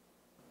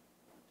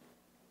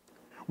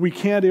 We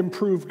can't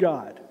improve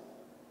God.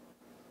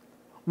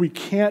 We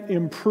can't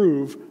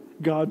improve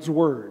God's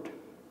Word.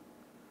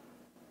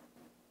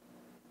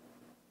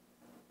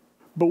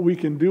 But we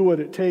can do what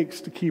it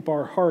takes to keep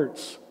our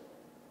hearts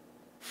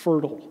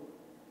fertile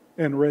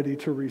and ready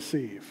to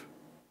receive.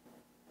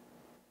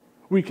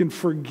 We can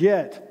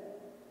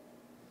forget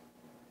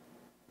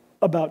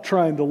about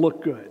trying to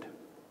look good.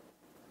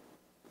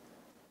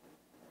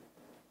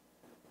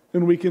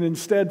 And we can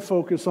instead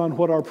focus on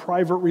what our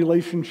private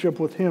relationship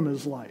with Him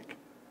is like.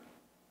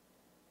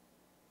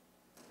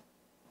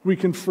 We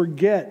can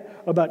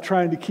forget about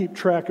trying to keep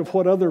track of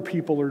what other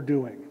people are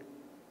doing.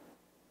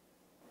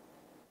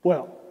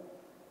 Well,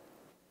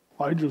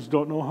 I just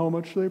don't know how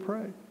much they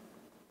pray.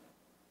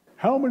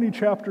 How many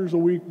chapters a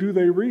week do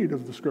they read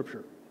of the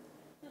Scripture?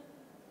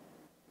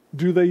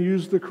 Do they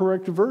use the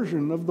correct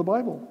version of the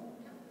Bible?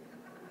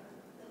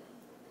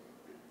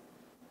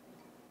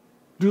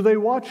 Do they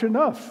watch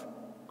enough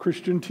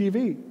Christian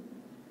TV?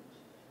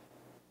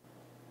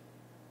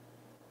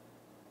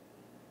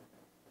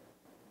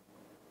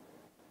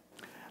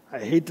 I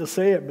hate to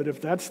say it, but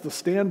if that's the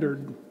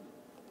standard,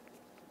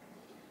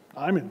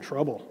 I'm in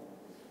trouble.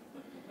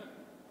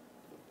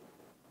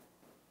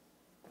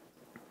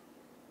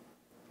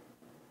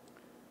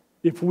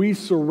 If we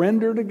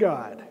surrender to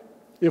God,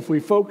 if we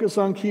focus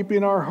on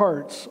keeping our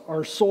hearts,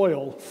 our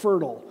soil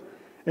fertile,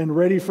 and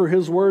ready for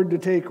His Word to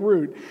take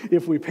root,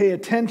 if we pay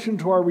attention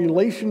to our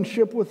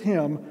relationship with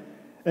Him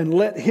and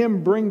let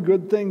Him bring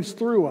good things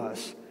through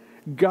us,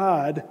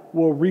 God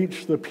will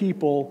reach the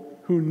people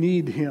who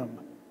need Him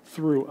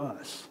through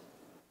us.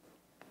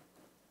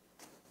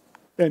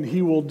 And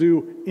He will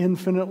do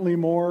infinitely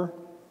more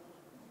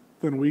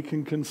than we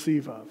can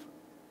conceive of.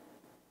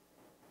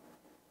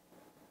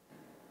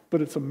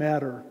 But it's a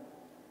matter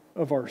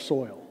of our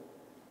soil.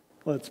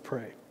 Let's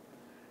pray.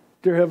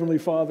 Dear Heavenly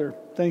Father,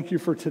 thank you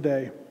for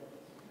today.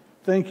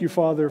 Thank you,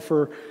 Father,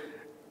 for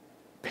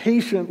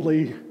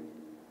patiently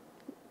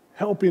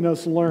helping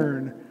us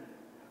learn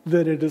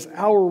that it is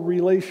our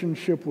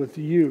relationship with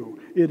you,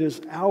 it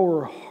is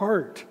our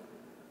heart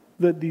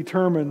that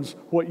determines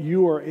what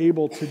you are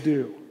able to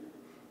do.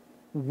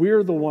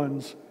 We're the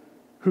ones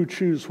who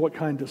choose what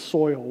kind of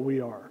soil we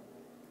are.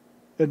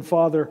 And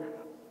Father,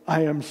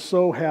 I am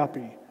so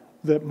happy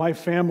that my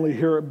family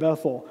here at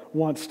Bethel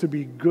wants to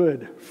be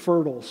good,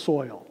 fertile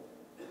soil.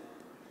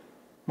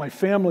 My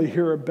family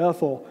here at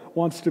Bethel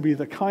wants to be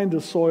the kind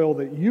of soil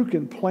that you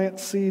can plant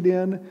seed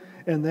in,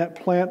 and that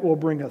plant will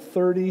bring a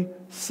 30,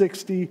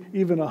 60,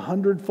 even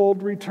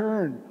 100-fold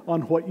return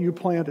on what you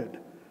planted.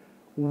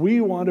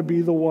 We want to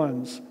be the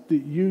ones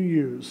that you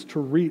use to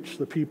reach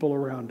the people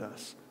around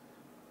us.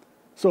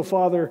 So,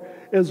 Father,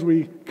 as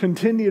we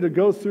continue to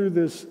go through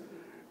this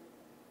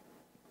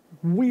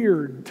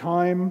weird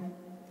time,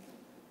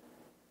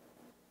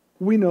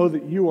 we know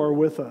that you are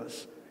with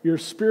us. Your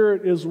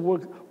Spirit is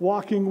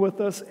walking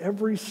with us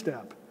every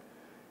step,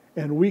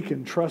 and we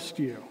can trust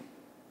you.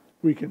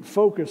 We can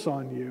focus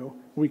on you.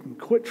 We can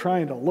quit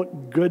trying to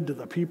look good to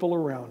the people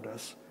around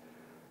us.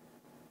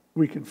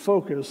 We can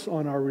focus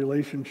on our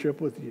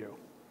relationship with you.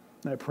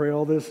 And I pray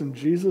all this in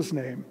Jesus'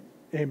 name.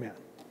 Amen.